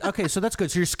 that's a good. Okay, so that's good.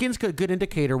 So your skin's a good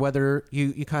indicator whether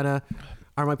you kind of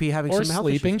might be having or some health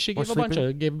sleeping. issues. She gave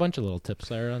a bunch of little tips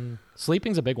there. On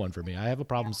sleeping's a big one for me. I have a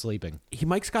problem sleeping.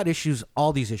 Mike's got issues.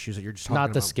 All these issues that you're just talking about.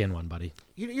 Not the skin one, buddy.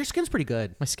 Your skin's pretty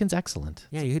good. My skin's excellent.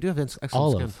 Yeah, you do have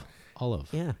excellent skin. Olive.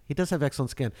 Yeah, he does have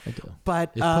excellent skin. I do.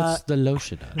 But it puts the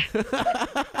lotion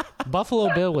on.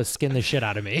 Buffalo Bill was skin the shit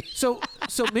out of me. So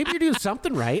maybe you're doing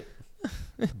something right.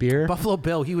 Beer. Buffalo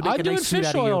Bill, he would make I'm a doing nice suit fish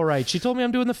out of oil you. right. She told me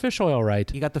I'm doing the fish oil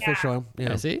right. You got the fish oil.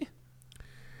 Yeah. See?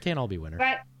 Can't all be winners.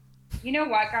 But you know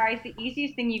what, guys? The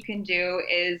easiest thing you can do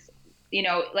is,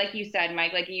 like you said,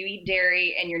 Mike, like you eat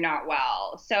dairy and you're not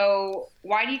well. So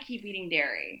why do you keep eating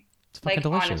dairy? It's fucking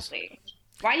delicious. Honestly,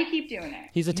 why do you keep doing it?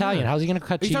 He's Italian. How's he going to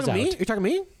cut cheese out? You're talking to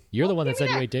me? You're the one that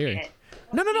said you ate dairy.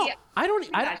 No. I don't.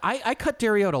 I cut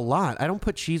dairy out a lot. I don't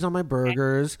put cheese on my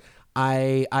burgers.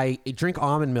 I drink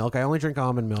almond milk. I only drink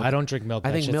almond milk. I don't drink milk. I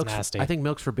That think shit's milk's nasty. I think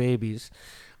milk's for babies.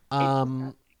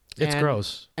 It's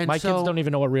gross. And my kids don't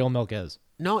even know what real milk is.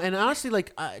 No, and honestly,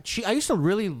 like I used to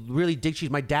really, really dig cheese.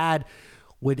 My dad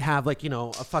would have like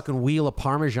a fucking wheel of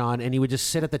Parmesan, and he would just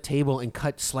sit at the table and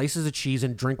cut slices of cheese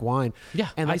and drink wine. Yeah,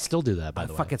 and I still do that. By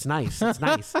the way, fuck, it's nice. It's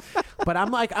nice. But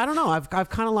I'm like, I don't know. I've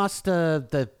kind of lost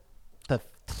the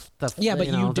yeah, but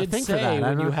you the did thing for say that.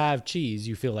 when you have cheese,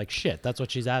 you feel like shit. That's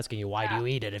what she's asking you. Why do you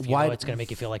eat it if you know it's going to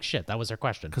make you feel like shit? That was her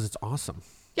question. Because it's awesome.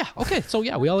 Yeah. Okay. So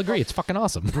yeah, we all agree it's fucking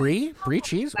awesome. Brie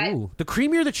cheese. Ooh, the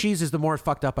creamier the cheese is, the more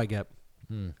fucked up I get.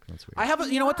 That's weird. I have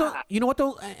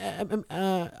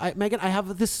Megan, I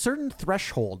have this certain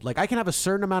threshold. Like I can have a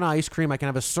certain amount of ice cream, I can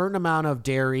have a certain amount of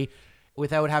dairy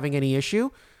without having any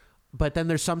issue. But then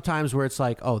there's some times where it's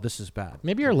like, oh, this is bad.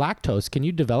 Maybe you're lactose. Can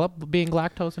you develop being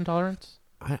lactose intolerant?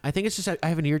 I think it's just I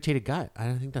have an irritated gut. I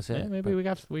don't think that's it. Yeah, maybe we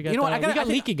got you know what? we got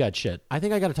leaky gut shit. I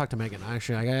think I got to talk to Megan.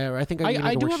 Actually, I think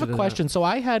I do have a question. So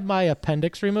I had my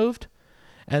appendix removed,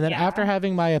 and then after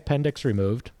having my appendix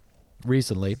removed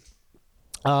recently,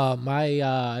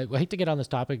 I hate to get on this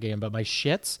topic again, but my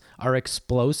shits are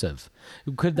explosive.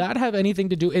 Could that have anything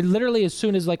to do? It literally, as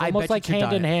soon as almost like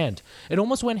hand in hand. It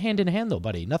almost went hand in hand though,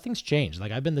 buddy. Nothing's changed.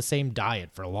 Like I've been the same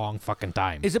diet for a long fucking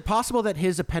time. Is it possible that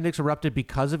his appendix erupted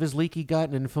because of his leaky gut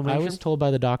and inflammation? I was told by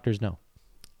the doctors no.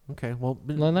 Okay, well,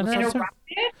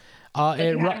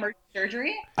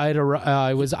 surgery? I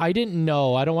didn't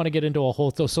know. I don't want to get into a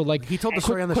whole so like he told the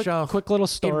story on the show. Quick little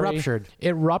story.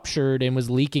 It ruptured and was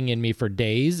leaking in me for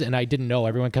days, and I didn't know.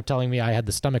 Everyone kept telling me I had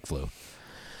the stomach flu.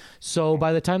 So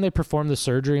by the time they performed the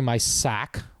surgery, my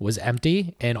sac was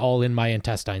empty and all in my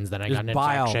intestines. Then I got an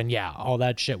infection. Yeah, all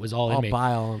that shit was all in me.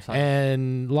 Bile.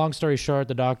 And long story short,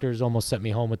 the doctors almost sent me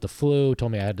home with the flu,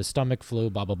 told me I had the stomach flu,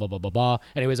 blah, blah, blah, blah, blah, blah.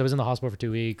 Anyways, I was in the hospital for 2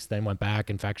 weeks, then went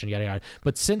back, infection, yada, yada.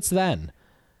 But since then,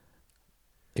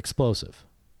 explosive.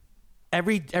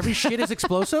 Every shit is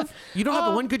explosive? You don't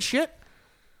have one good shit?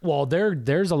 Well,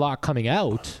 there's a lot coming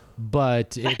out,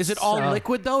 but is it all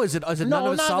liquid though? Is it none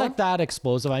of it not solid? Like that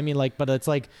explosive. I mean, like, but it's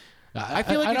like I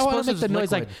feel like I don't want to make the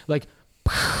noise like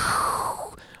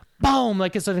boom,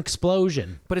 like it's an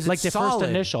explosion. But is it like solid? The first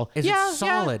initial? Is it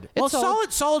solid? Yeah, well,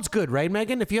 solid's good, right,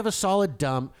 Megan? If you have a solid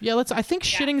dump. Yeah, I think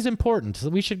shitting's important. So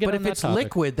we should get. But on if that it's topic.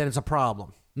 liquid, then it's a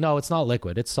problem. No, it's not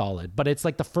liquid. It's solid. But it's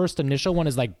like the first initial one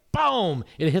is like boom,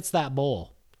 it hits that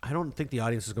bowl. I don't think the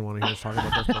audience is going to want to hear us talk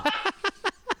about this.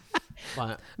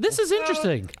 But this is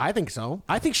interesting. I think so.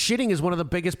 I think shitting is one of the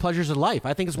biggest pleasures of life.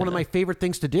 I think it's one of my favorite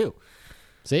things to do.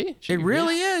 See? It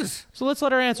really is. So let's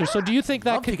let her answer. So do you think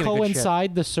that Love could taking a good shit.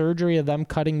 coincide the surgery of them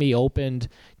cutting me open,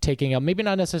 taking out, maybe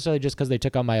not necessarily just because they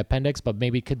took out my appendix, but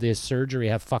maybe could the surgery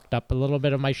have fucked up a little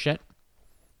bit of my shit?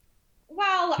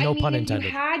 Well, No I mean, pun if intended.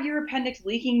 you had your appendix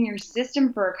leaking in your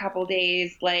system for a couple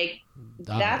days, like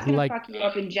that's gonna like fuck you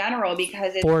up in general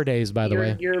because it's 4 days, by the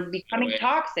way. you're becoming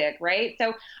toxic, right?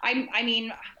 So I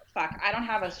mean, fuck, I don't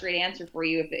have a straight answer for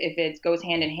you if it goes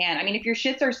hand in hand. I mean, if your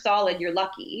shits are solid, you're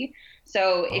lucky.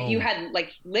 So if you had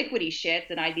like liquidy shits,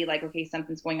 then I'd be like, okay,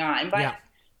 something's going on. But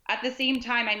at the same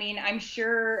time, I mean, I'm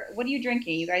sure. What are you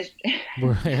drinking? You guys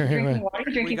drinking water?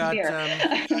 You're drinking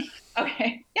beer.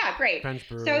 Okay. Yeah, great. Bench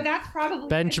Brew. So that's probably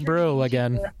Bench brew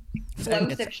again.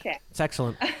 explosive shit. It's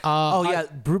excellent.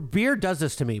 Beer does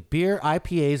this to me. Beer,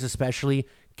 IPAs especially,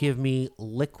 give me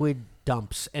liquid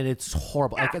dumps, and it's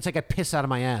horrible. Like, it's like I piss out of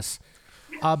my ass.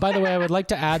 By the way, I would like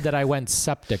to add that I went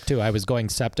septic too. I was going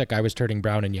septic. I was turning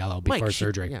brown and yellow before Mike,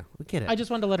 surgery. Yeah, we get it. I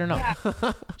just wanted to let her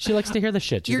know. She likes to hear the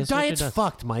shit. Your That's what she diet's does.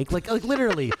 fucked, Mike. Like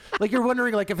literally. Like you're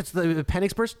wondering like if it's the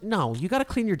appendix burst. No, you got to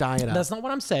clean your diet up. That's not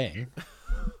what I'm saying.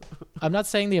 I'm not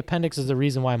saying the appendix is the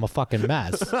reason why I'm a fucking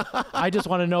mess. I just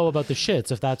want to know about the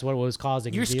shits if that's what was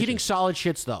causing. You're the getting issues. solid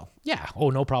shits though. Yeah. Oh,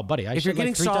 no problem, buddy. I If you're shit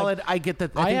getting like 3 times- solid, I get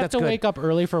that. I I think have that's to good. wake up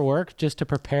early for work just to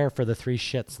prepare for the 3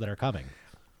 shits that are coming.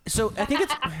 So I think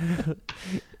it's.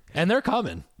 And they're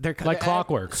coming. They're like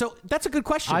clockwork. So that's a good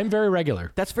question. I'm very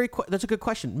regular. That's that's a good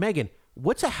question, Megan.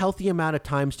 What's a healthy amount of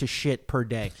times to shit per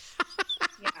day?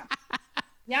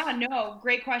 Yeah, no,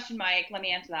 great question, Mike. Let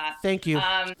me answer that. Thank you.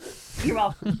 You're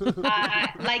welcome.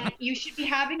 Like you should be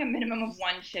having a minimum of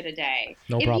 1 shit a day.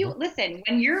 No if problem. you listen,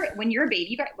 when you're a baby,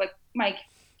 you got like Mike,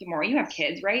 Gamora, you have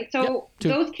kids, right? So Yep, 2.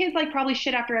 those kids like probably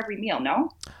shit after every meal, no?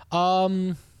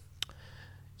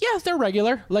 Yeah, they're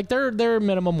regular. Like they're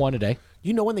minimum 1 a day.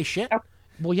 You know when they shit?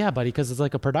 Well, yeah, buddy, because it's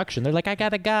like a production. They're like, I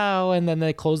gotta go, and then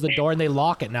they close the door and they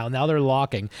lock it now. Now they're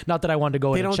locking. Not that I wanted to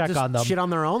go They in and don't check just on them. shit on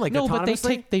their own, like no, but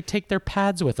autonomously? they take their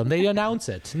pads with them. They announce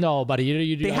it. No, buddy,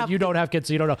 you don't have kids,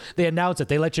 so you don't know. They announce it.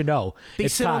 They let you know. They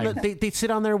It's sit time. on they sit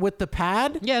on there with the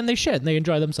pad. Yeah, and they shit and they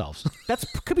enjoy themselves. That's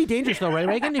could be dangerous though, right,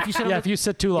 Reagan? If you sit on Yeah, the- if you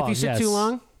sit too long, If you sit yes. too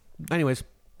long. Anyways,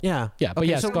 yeah. Yeah, but okay,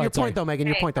 yes, so go your ahead, sorry. point though, Megan.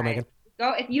 Your point though, Megan.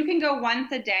 Go if you can go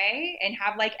once a day and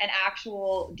have like an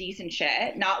actual decent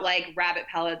shit, not like rabbit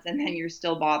pellets and then you're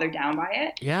still bothered down by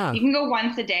it. Yeah. You can go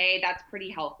once a day. That's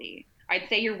pretty healthy. I'd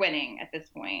say you're winning at this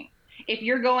point. If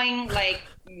you're going like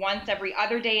once every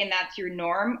other day and that's your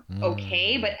norm,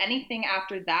 okay. But anything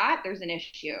after that, there's an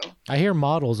issue. I hear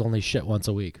models only shit once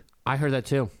a week. I heard that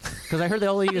too, because I heard they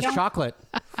all eat is chocolate.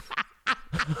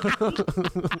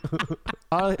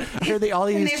 I heard they all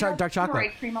eat And is they have dark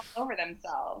chocolate. Polaroid cream all over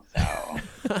themselves. So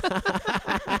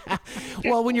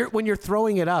Well, when you're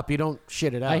throwing it up, you don't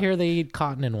shit it out. I hear they eat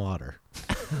cotton and water.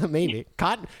 Maybe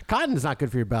cotton's not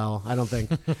good for your bowel. I don't think.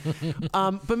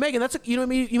 But Megan, that's you know what I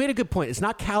mean. You made a good point. It's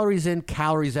not calories in,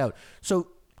 calories out. So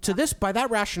by that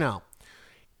rationale,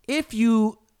 if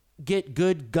you get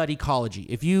good gut ecology,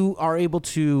 if you are able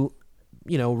to,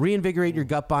 reinvigorate your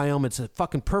gut biome, it's a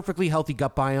fucking perfectly healthy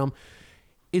gut biome.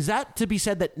 Is that to be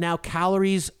said that now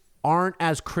calories aren't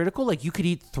as critical? Like you could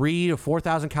eat 3,000 to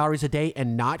 4,000 calories a day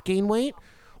and not gain weight,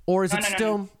 or is it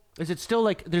still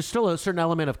like there's still a certain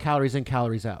element of calories in,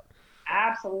 calories out?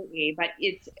 absolutely. But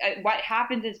it's what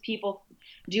happens is people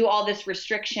do all this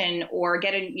restriction or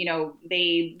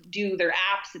they do their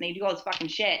apps and they do all this fucking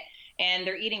shit. And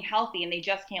they're eating healthy and they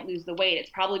just can't lose the weight.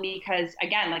 It's probably because,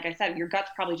 again, like I said, your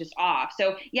gut's probably just off.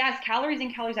 So yes, calories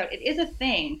in, calories out, it is a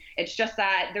thing. It's just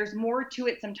that there's more to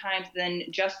it sometimes than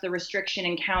just the restriction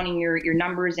and counting your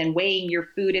numbers and weighing your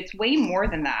food. It's way more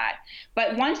than that.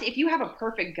 But if you have a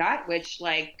perfect gut, which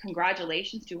like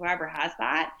congratulations to whoever has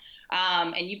that,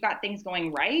 and you've got things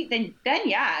going right, then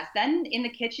yes, then in the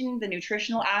kitchen, the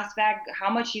nutritional aspect, how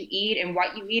much you eat and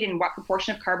what you eat and what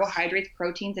proportion of carbohydrates,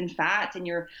 proteins, and fats and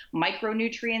your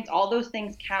micronutrients, all those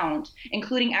things count,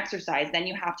 including exercise. Then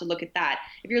you have to look at that.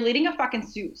 If you're leading a fucking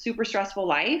super stressful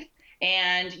life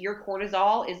and your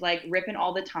cortisol is like ripping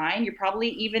all the time, you're probably,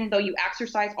 even though you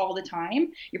exercise all the time,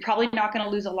 you're probably not going to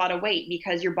lose a lot of weight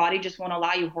because your body just won't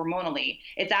allow you hormonally.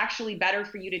 It's actually better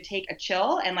for you to take a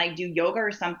chill and like do yoga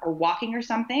or walking or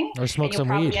something. Or smoke some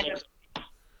weed.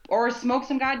 Or smoke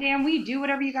some goddamn weed. Do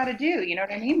whatever you got to do. You know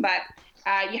what I mean? But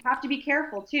you have to be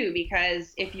careful too,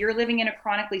 because if you're living in a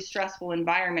chronically stressful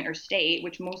environment or state,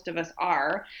 which most of us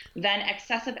are, then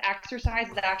excessive exercise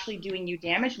is actually doing you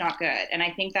damage, not good. And I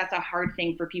think that's a hard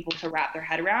thing for people to wrap their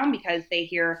head around, because they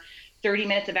hear 30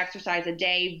 minutes of exercise a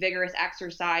day, vigorous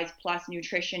exercise plus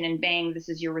nutrition, and bang, this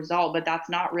is your result. But that's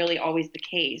not really always the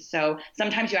case. So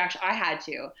sometimes I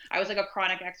was like a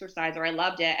chronic exerciser. I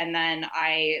loved it. And then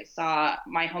I saw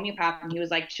my homeopath and he was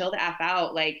like, chill the F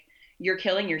out. Like, you're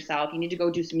killing yourself. You need to go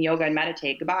do some yoga and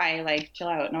meditate. Goodbye. Like, chill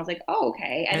out. And I was like, oh,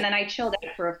 okay. And then I chilled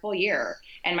out for a full year.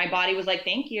 And my body was like,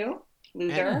 thank you,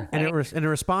 loser. And it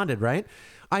responded, right?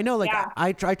 I know, like,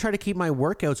 I try to keep my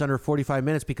workouts under 45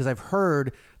 minutes because I've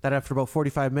heard that after about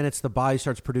 45 minutes, the body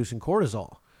starts producing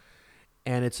cortisol.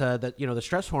 And it's that, you know, the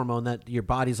stress hormone that your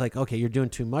body's like, okay, you're doing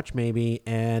too much maybe.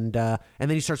 And then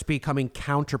you start becoming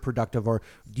counterproductive, or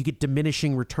you get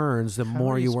diminishing returns the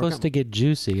more you work. Supposed to get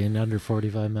juicy in under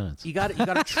 45 minutes. You got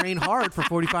to train hard for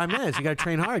 45 minutes. You got to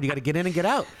train hard. You got to get in and get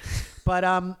out. But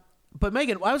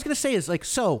Megan, what I was going to say is, like,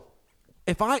 so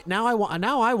if I want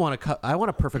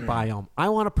a perfect biome. I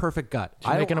want a perfect gut.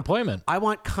 I make an appointment. I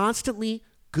want constantly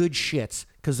good shits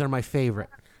because they're my favorite.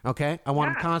 Okay, I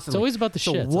want them constantly. It's always about the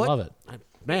shits. I love it.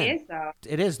 Man, it is though.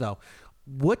 It is though.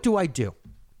 What do I do?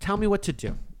 Tell me what to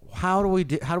do. How do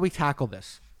we tackle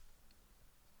this?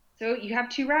 So you have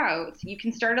two routes. You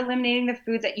can start eliminating the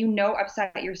foods that you know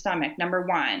upset your stomach. Number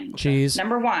one. Cheese.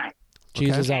 Number one.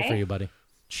 Cheese is out for you, buddy.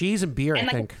 Cheese and beer, I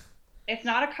think. It's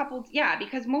not a couple,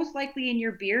 because most likely in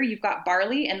your beer you've got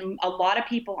barley, and a lot of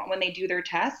people when they do their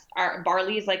tests,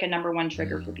 barley is like a number one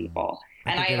trigger for people.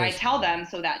 And I tell them,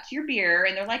 so that's your beer,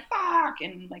 and they're like, fuck,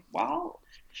 and I'm like, well,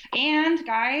 and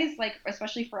guys, like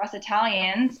especially for us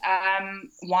Italians,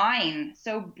 wine.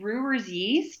 So brewer's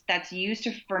yeast that's used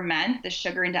to ferment the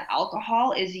sugar into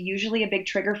alcohol is usually a big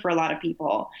trigger for a lot of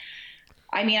people.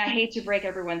 I mean, I hate to break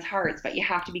everyone's hearts, but you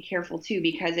have to be careful too,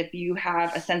 because if you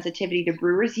have a sensitivity to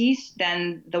brewer's yeast,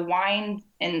 then the wine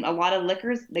and a lot of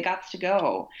liquors, they got to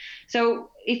go. So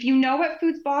if you know what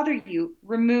foods bother you,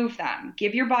 remove them.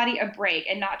 Give your body a break,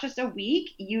 and not just a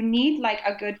week. You need like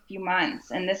a good few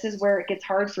months, and this is where it gets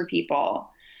hard for people.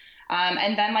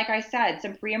 And then, like I said,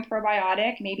 some pre and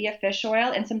probiotic, maybe a fish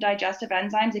oil, and some digestive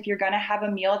enzymes. If you're going to have a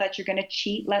meal that you're going to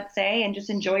cheat, let's say, and just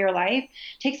enjoy your life,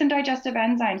 take some digestive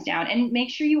enzymes down, and make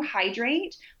sure you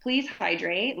hydrate. Please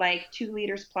hydrate like 2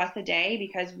 liters plus a day,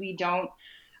 because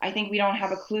I think we don't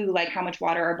have a clue like how much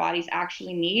water our bodies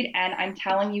actually need. And I'm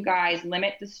telling you guys,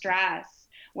 limit the stress.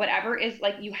 Whatever is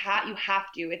like you have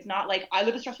to. It's not like I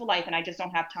live a stressful life and I just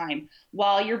don't have time.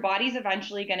 Well, your body's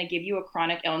eventually going to give you a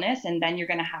chronic illness, and then you're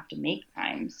going to have to make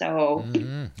time. So,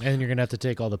 and you're going to have to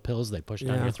take all the pills they push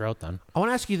down your throat. Then I want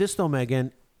to ask you this though,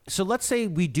 Megan. So let's say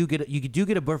you do get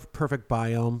a perfect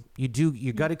biome.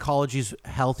 Your gut ecology is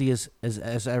healthy as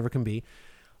ever can be.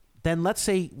 Then let's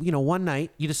say one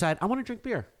night you decide I want to drink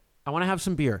beer. I want to have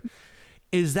some beer.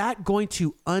 Is that going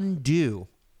to undo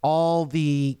all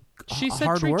the She said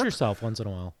hard treat work? yourself once in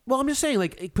a while. Well, I'm just saying,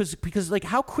 like, because like,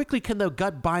 how quickly can the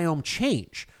gut biome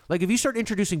change? Like, if you start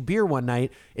introducing beer one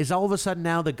night, is all of a sudden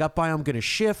now the gut biome going to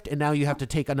shift, and now you have to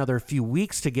take another few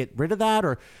weeks to get rid of that,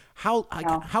 or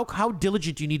how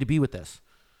diligent do you need to be with this?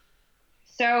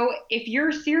 So if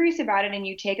you're serious about it and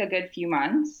you take a good few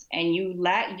months and you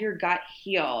let your gut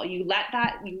heal, you let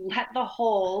the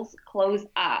holes close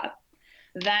up,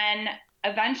 then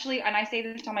eventually, and I say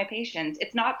this to my patients,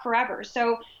 it's not forever.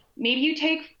 So maybe you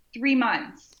take 3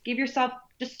 months, give yourself,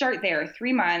 just start there,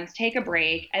 3 months, take a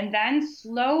break, and then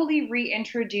slowly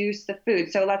reintroduce the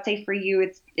food. So let's say for you,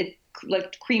 it's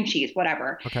like cream cheese,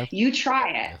 whatever. Okay. You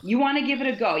try it. You want to give it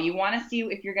a go. You want to see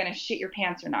if you're going to shit your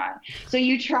pants or not. So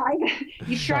you try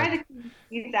the cream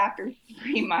cheese after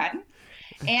 3 months,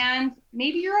 and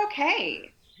maybe you're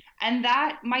okay. And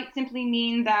that might simply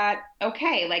mean that,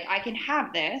 okay, like I can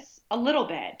have this a little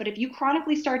bit, but if you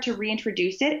chronically start to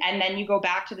reintroduce it and then you go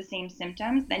back to the same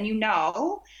symptoms, then you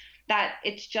know that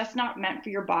it's just not meant for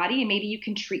your body. And maybe you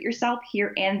can treat yourself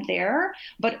here and there,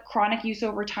 but chronic use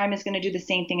over time is going to do the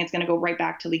same thing. It's going to go right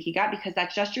back to leaky gut, because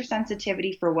that's just your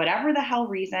sensitivity for whatever the hell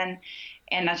reason.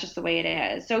 And that's just the way it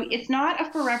is. So it's not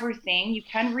a forever thing. You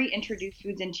can reintroduce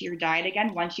foods into your diet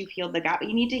again once you've healed the gut, but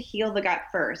you need to heal the gut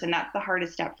first. And that's the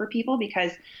hardest step for people,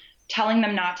 because telling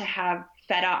them not to have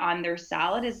feta on their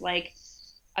salad is like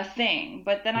a thing.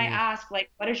 But then I ask, like,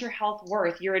 what is your health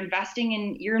worth? You're investing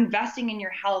in your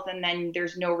health, and then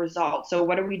there's no result. So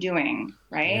what are we doing?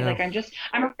 Right? Yeah. Like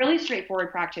I'm a really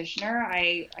straightforward practitioner.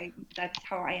 I that's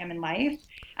how I am in life.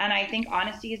 And I think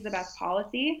honesty is the best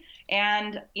policy.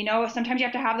 And, sometimes you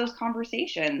have to have those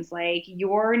conversations. Like,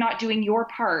 you're not doing your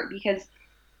part, because,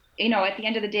 at the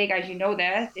end of the day, guys,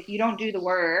 this, if you don't do the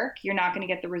work, you're not going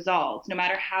to get the results. No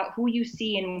matter who you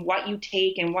see and what you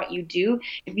take and what you do,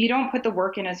 if you don't put the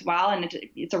work in as well, and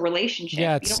it's a relationship.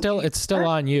 Yeah, it's still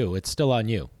on you. It's still on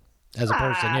you. as a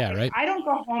person. Yeah, right. I don't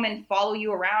go home and follow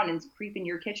you around and creep in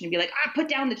your kitchen and be like, put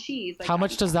down the cheese. Like, how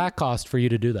much does that cost for you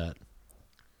to do that?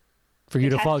 For you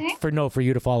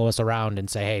to follow us around and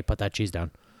say, hey, put that cheese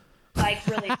down. Like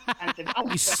really expensive.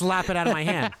 You slap it out of my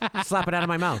hand. Slap it out of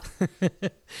my mouth.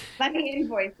 Let me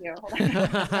invoice you. Hold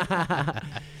on.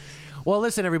 Well,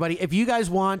 listen, everybody. If you guys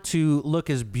want to look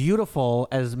as beautiful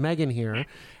as Megan here,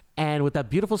 and with that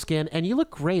beautiful skin, and you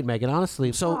look great, Megan.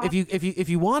 Honestly, so if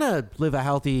you want to live a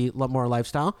healthy, more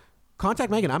lifestyle, contact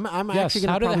Megan. I'm actually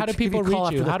going to. How do people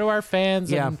reach you? How do our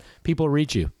fans and people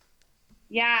reach you?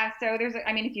 Yeah, so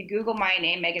if you Google my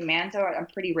name, Megan Manzo, I'm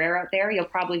pretty rare out there. You'll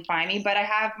probably find me. But I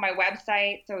have my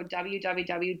website, so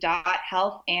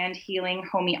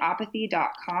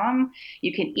www.healthandhealinghomeopathy.com.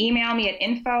 You can email me at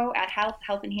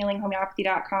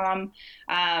info@healthandhealinghomeopathy.com.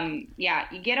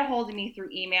 You get a hold of me through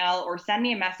email or send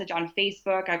me a message on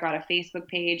Facebook. I've got a Facebook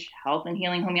page,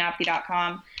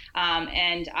 healthandhealinghomeopathy.com.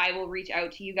 And I will reach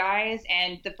out to you guys.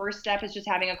 And the first step is just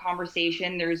having a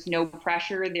conversation. There's no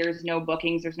pressure. There's no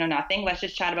bookings. There's no nothing. Let's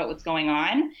just chat about what's going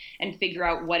on and figure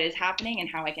out what is happening and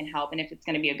how I can help and if it's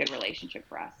going to be a good relationship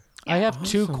for us. I have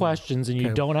 2 questions, and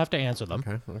you don't have to answer them.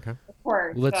 Okay. Of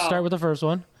course. Let's start with the first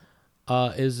one.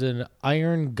 Is an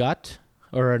iron gut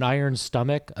or an iron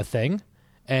stomach a thing?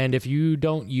 And if you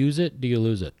don't use it, do you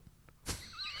lose it?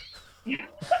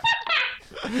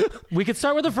 We could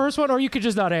start with the first one, or you could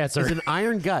just not answer. It's an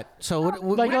iron gut. So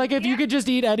like if you could just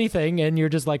eat anything and you're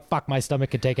just like, fuck, my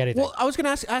stomach could take anything. Well, I was going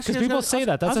to ask because people say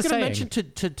that. That's a saying. I was going to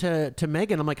mention to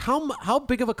Megan. I'm like, how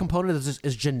big of a component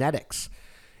is genetics?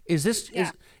 Is this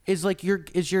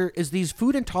is these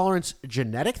food intolerance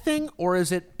genetic thing, or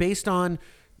is it based on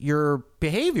your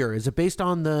behavior? Is it based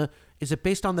on the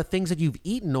things that you've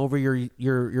eaten over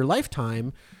your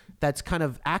lifetime that's kind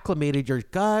of acclimated your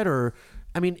gut? Or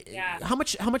I mean, how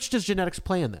much does genetics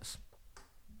play in this?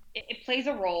 It plays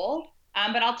a role,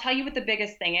 but I'll tell you what the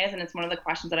biggest thing is, and it's one of the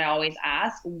questions that I always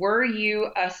ask. Were you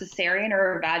a cesarean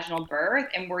or a vaginal birth,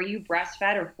 and were you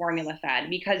breastfed or formula fed?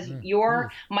 Because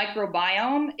your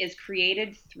microbiome is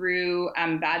created through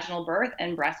vaginal birth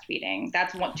and breastfeeding.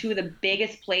 That's two of the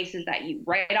biggest places that you,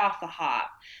 right off the hop,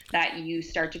 that you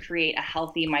start to create a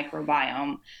healthy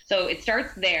microbiome. So it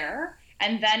starts there.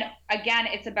 And then, again,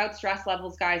 it's about stress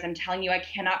levels, guys. I'm telling you, I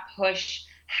cannot push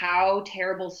how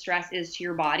terrible stress is to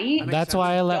your body. That's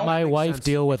why I let my wife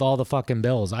deal with all the fucking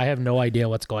bills. I have no idea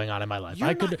what's going on in my life.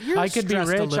 I could be rich.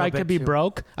 I could be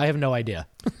broke. I have no idea.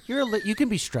 You can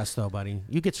be stressed, though, buddy.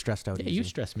 You get stressed out. Yeah, you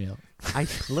stress me out. A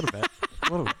little bit.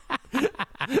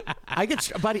 I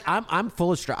get, buddy. I'm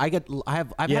full of stress. I've had a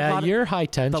lot of, you're high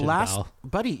tension. Pal.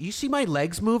 Buddy, you see my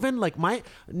legs moving? Like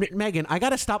Megan, I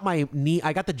gotta stop my knee.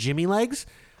 I got the Jimmy legs.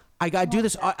 I gotta do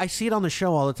this. I see it on the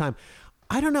show all the time.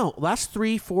 I don't know. Last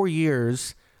 3-4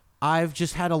 years, I've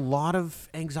just had a lot of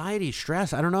anxiety,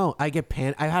 stress. I don't know. I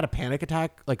had a panic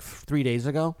attack like 3 days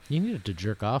ago. You needed to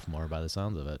jerk off more, by the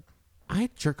sounds of it. I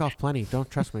jerk off plenty.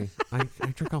 Don't trust me. I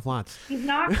jerk off lots. He's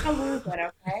not gonna lose it,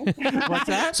 okay? What's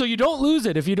that? So you don't lose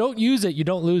it. If you don't use it, you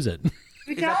don't lose it.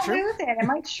 You don't lose it. It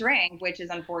might shrink, which is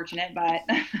unfortunate, but...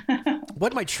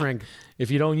 What might shrink?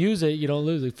 If you don't use it, you don't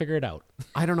lose it. Figure it out.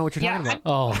 I don't know what you're talking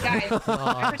about. Guys,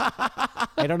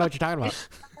 I don't know what you're talking about.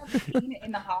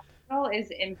 In the hospital is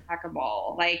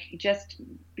impeccable. Like, just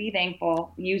be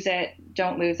thankful. Use it.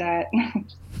 Don't lose it.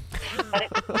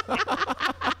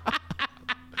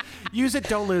 Use it,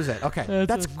 don't lose it. Okay,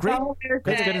 that's great.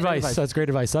 That's good advice. That's great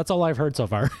advice. That's all I've heard so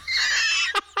far.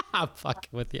 I'm fucking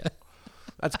with you.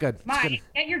 That's good. Mike,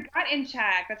 get your gut in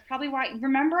check. That's probably why.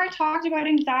 Remember, I talked about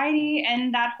anxiety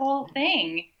and that whole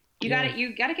thing. You gotta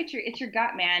get it's your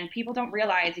gut, man. People don't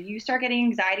realize if you start getting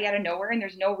anxiety out of nowhere and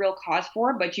there's no real cause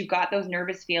for it, but you got those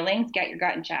nervous feelings, get your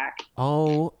gut in check.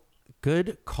 Oh.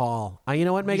 Good call. You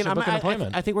know what, Megan?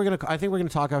 I think we're gonna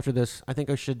talk after this. I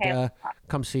think I should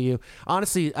come see you.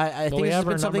 Honestly, I think this has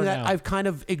been something that I've kind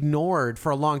of ignored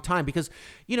for a long time because,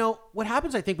 you know, what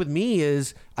happens I think with me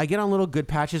is I get on little good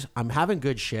patches. I'm having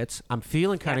good shits. I'm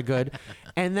feeling kind of good,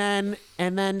 and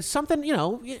then something, you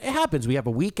know, it happens. We have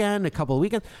a couple of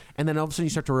weekends, and then all of a sudden you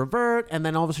start to revert, and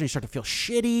then all of a sudden you start to feel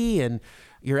shitty, and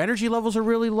your energy levels are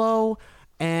really low.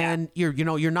 And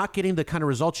you're not getting the kind of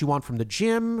results you want from the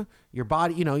gym, your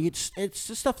body, you know, it's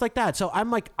just stuff like that. So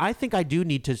I'm like, I think I do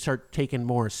need to start taking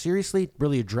more seriously,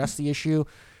 really address the issue.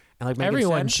 And like Megan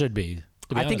everyone said, should be.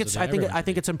 I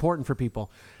think it's important for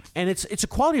people. And it's a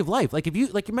quality of life. Like if you,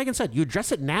 like Megan said, you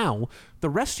address it now, the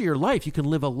rest of your life, you can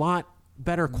live a lot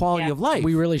better quality of life.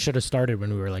 We really should have started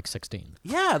when we were like 16.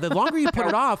 Yeah, the longer you put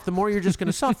it off, the more you're just going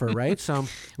to suffer, right? So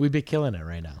we'd be killing it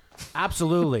right now.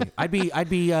 Absolutely.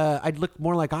 I'd look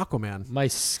more like Aquaman. My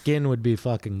skin would be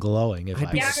fucking glowing if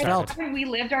I Yeah, started. but haven't we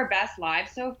lived our best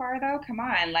lives so far, though? Come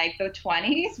on, like the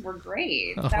 20s were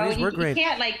great. Oh, So 20s were great. You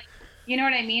can't you know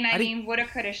what I mean? I mean, woulda,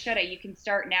 coulda, shoulda. You can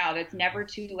start now. It's never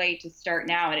too late to start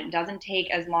now, and it doesn't take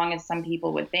as long as some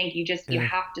people would think. You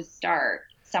have to start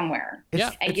somewhere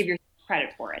and give yourself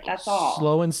credit for it. That's all.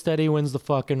 Slow and steady wins the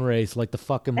fucking race, like the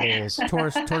fucking Bulls.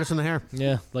 Tortoise in the hair.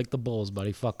 Yeah, like the Bulls,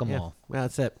 buddy. Fuck them all. Yeah,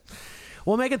 that's it.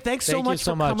 Well, Megan, thanks so Thank you much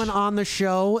so for much. coming on the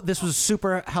show. This was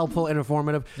super helpful and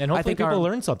informative. And hopefully people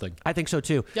learn something. I think so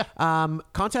too. Yeah.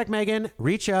 Contact Megan.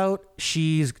 Reach out.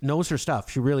 She knows her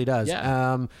stuff. She really does.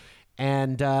 Yeah.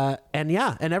 And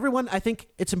everyone, I think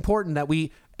it's important that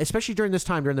we, especially during this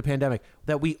time, during the pandemic,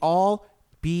 that we all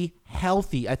be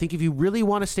healthy. I think if you really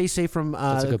want to stay safe from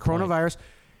the coronavirus,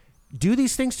 do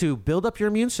these things to build up your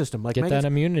immune system. Like Get that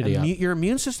immunity up. Your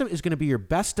immune system is going to be your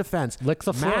best defense. Lick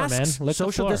the floor, Masks, man. Lick the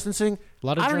social floor. distancing. A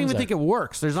lot of I don't germs even there. think it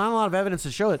works. There's not a lot of evidence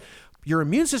to show it. Your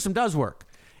immune system does work.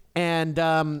 And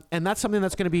that's something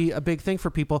that's going to be a big thing for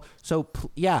people. So,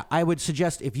 I would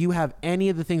suggest if you have any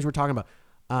of the things we're talking about,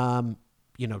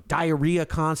 diarrhea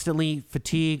constantly,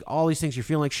 fatigue, all these things, you're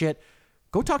feeling like shit,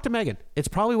 go talk to Megan. It's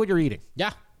probably what you're eating.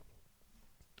 Yeah.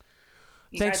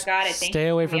 You guys got it. Thank Stay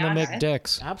you away for from the the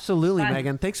McDicks. Absolutely, Fun.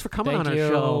 Megan. Thanks for coming Thank on you. our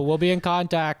show. We'll be in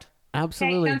contact.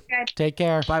 Absolutely. Okay, sounds good. Take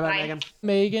care. Bye, Megan.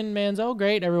 Megan Manzo,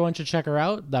 great. Everyone should check her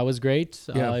out. That was great.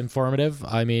 Yeah. Informative.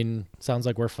 I mean, sounds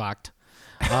like we're fucked.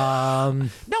 No,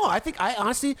 I think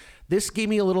honestly, this gave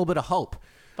me a little bit of hope.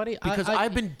 Buddy, because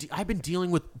I've been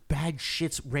dealing with bad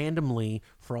shits randomly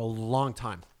for a long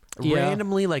time. Yeah.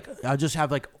 Randomly, like I'll just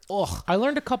have I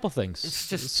learned a couple things. It's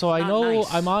just so I not know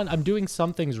nice. I'm doing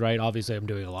some things right. Obviously, I'm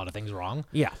doing a lot of things wrong.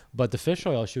 Yeah. But the fish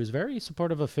oil, she was very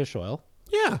supportive of fish oil.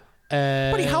 Yeah.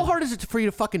 And Buddy, how hard is it for you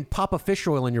to fucking pop a fish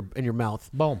oil in your mouth?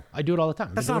 Boom. I do it all the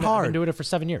time. That's I've not been doing hard. I've been doing it for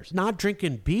 7 years. Not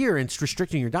drinking beer and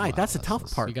restricting your diet. That's the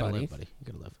tough part, You gotta buddy. live, buddy. You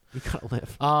gotta live. You gotta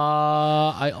live.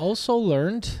 I also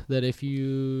learned that if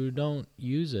you don't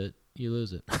use it, you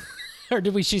lose it. Or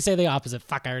did she say the opposite?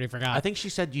 Fuck, I already forgot. I think she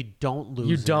said you don't lose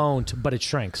You it. don't, but it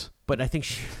shrinks. But I think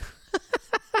she...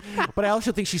 But I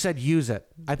also think she said use it.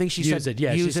 I think she Use said it.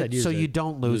 Yeah, use she said it use so it. you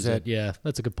don't lose it. Yeah,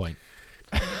 that's a good point.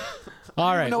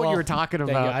 All right. know what you were talking thank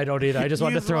you. about. I don't either. I just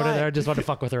wanted to Use throw it in what? there. I just wanted to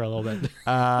fuck with her a little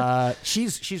bit.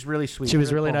 She's really sweet. She was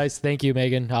Very really cool. nice. Thank you,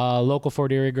 Megan. Local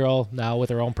Fort Erie girl, now with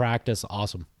her own practice.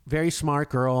 Awesome. Very smart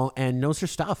girl and knows her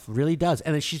stuff. Really does.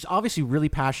 And then she's obviously really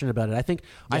passionate about it. I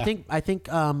think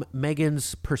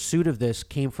Megan's pursuit of this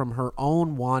came from her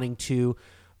own wanting to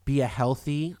be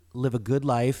live a good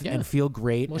life and feel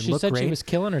great Well, and she look said great. she was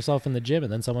killing herself in the gym,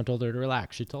 and then someone told her to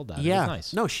relax. She told that. It Yeah, was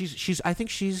nice. no, she's. I think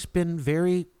she's been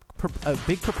a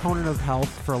big proponent of health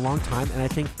for a long time, and I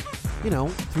think,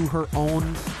 through her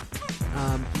own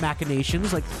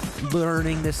machinations, like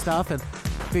learning this stuff and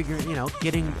figuring,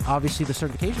 getting obviously the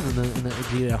certification in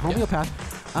the homeopath.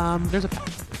 There's a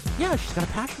passion. Yeah, she's got a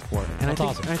passion for it, and That's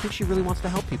awesome. I think she really wants to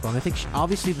help people, and I think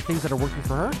obviously the things that are working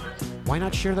for her, why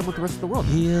not share them with the rest of the world?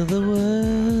 Heal the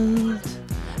world,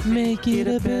 make it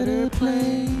a better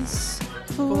place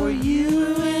for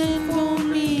you and for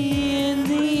me and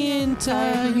the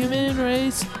entire human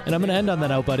race. And I'm going to end on that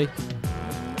note, buddy.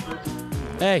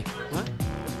 Hey. What?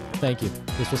 Thank you.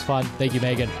 This was fun. Thank you,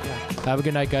 Megan. Have a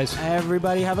good night, guys.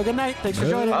 Everybody have a good night. Thanks for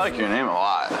joining. I like your name a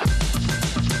lot.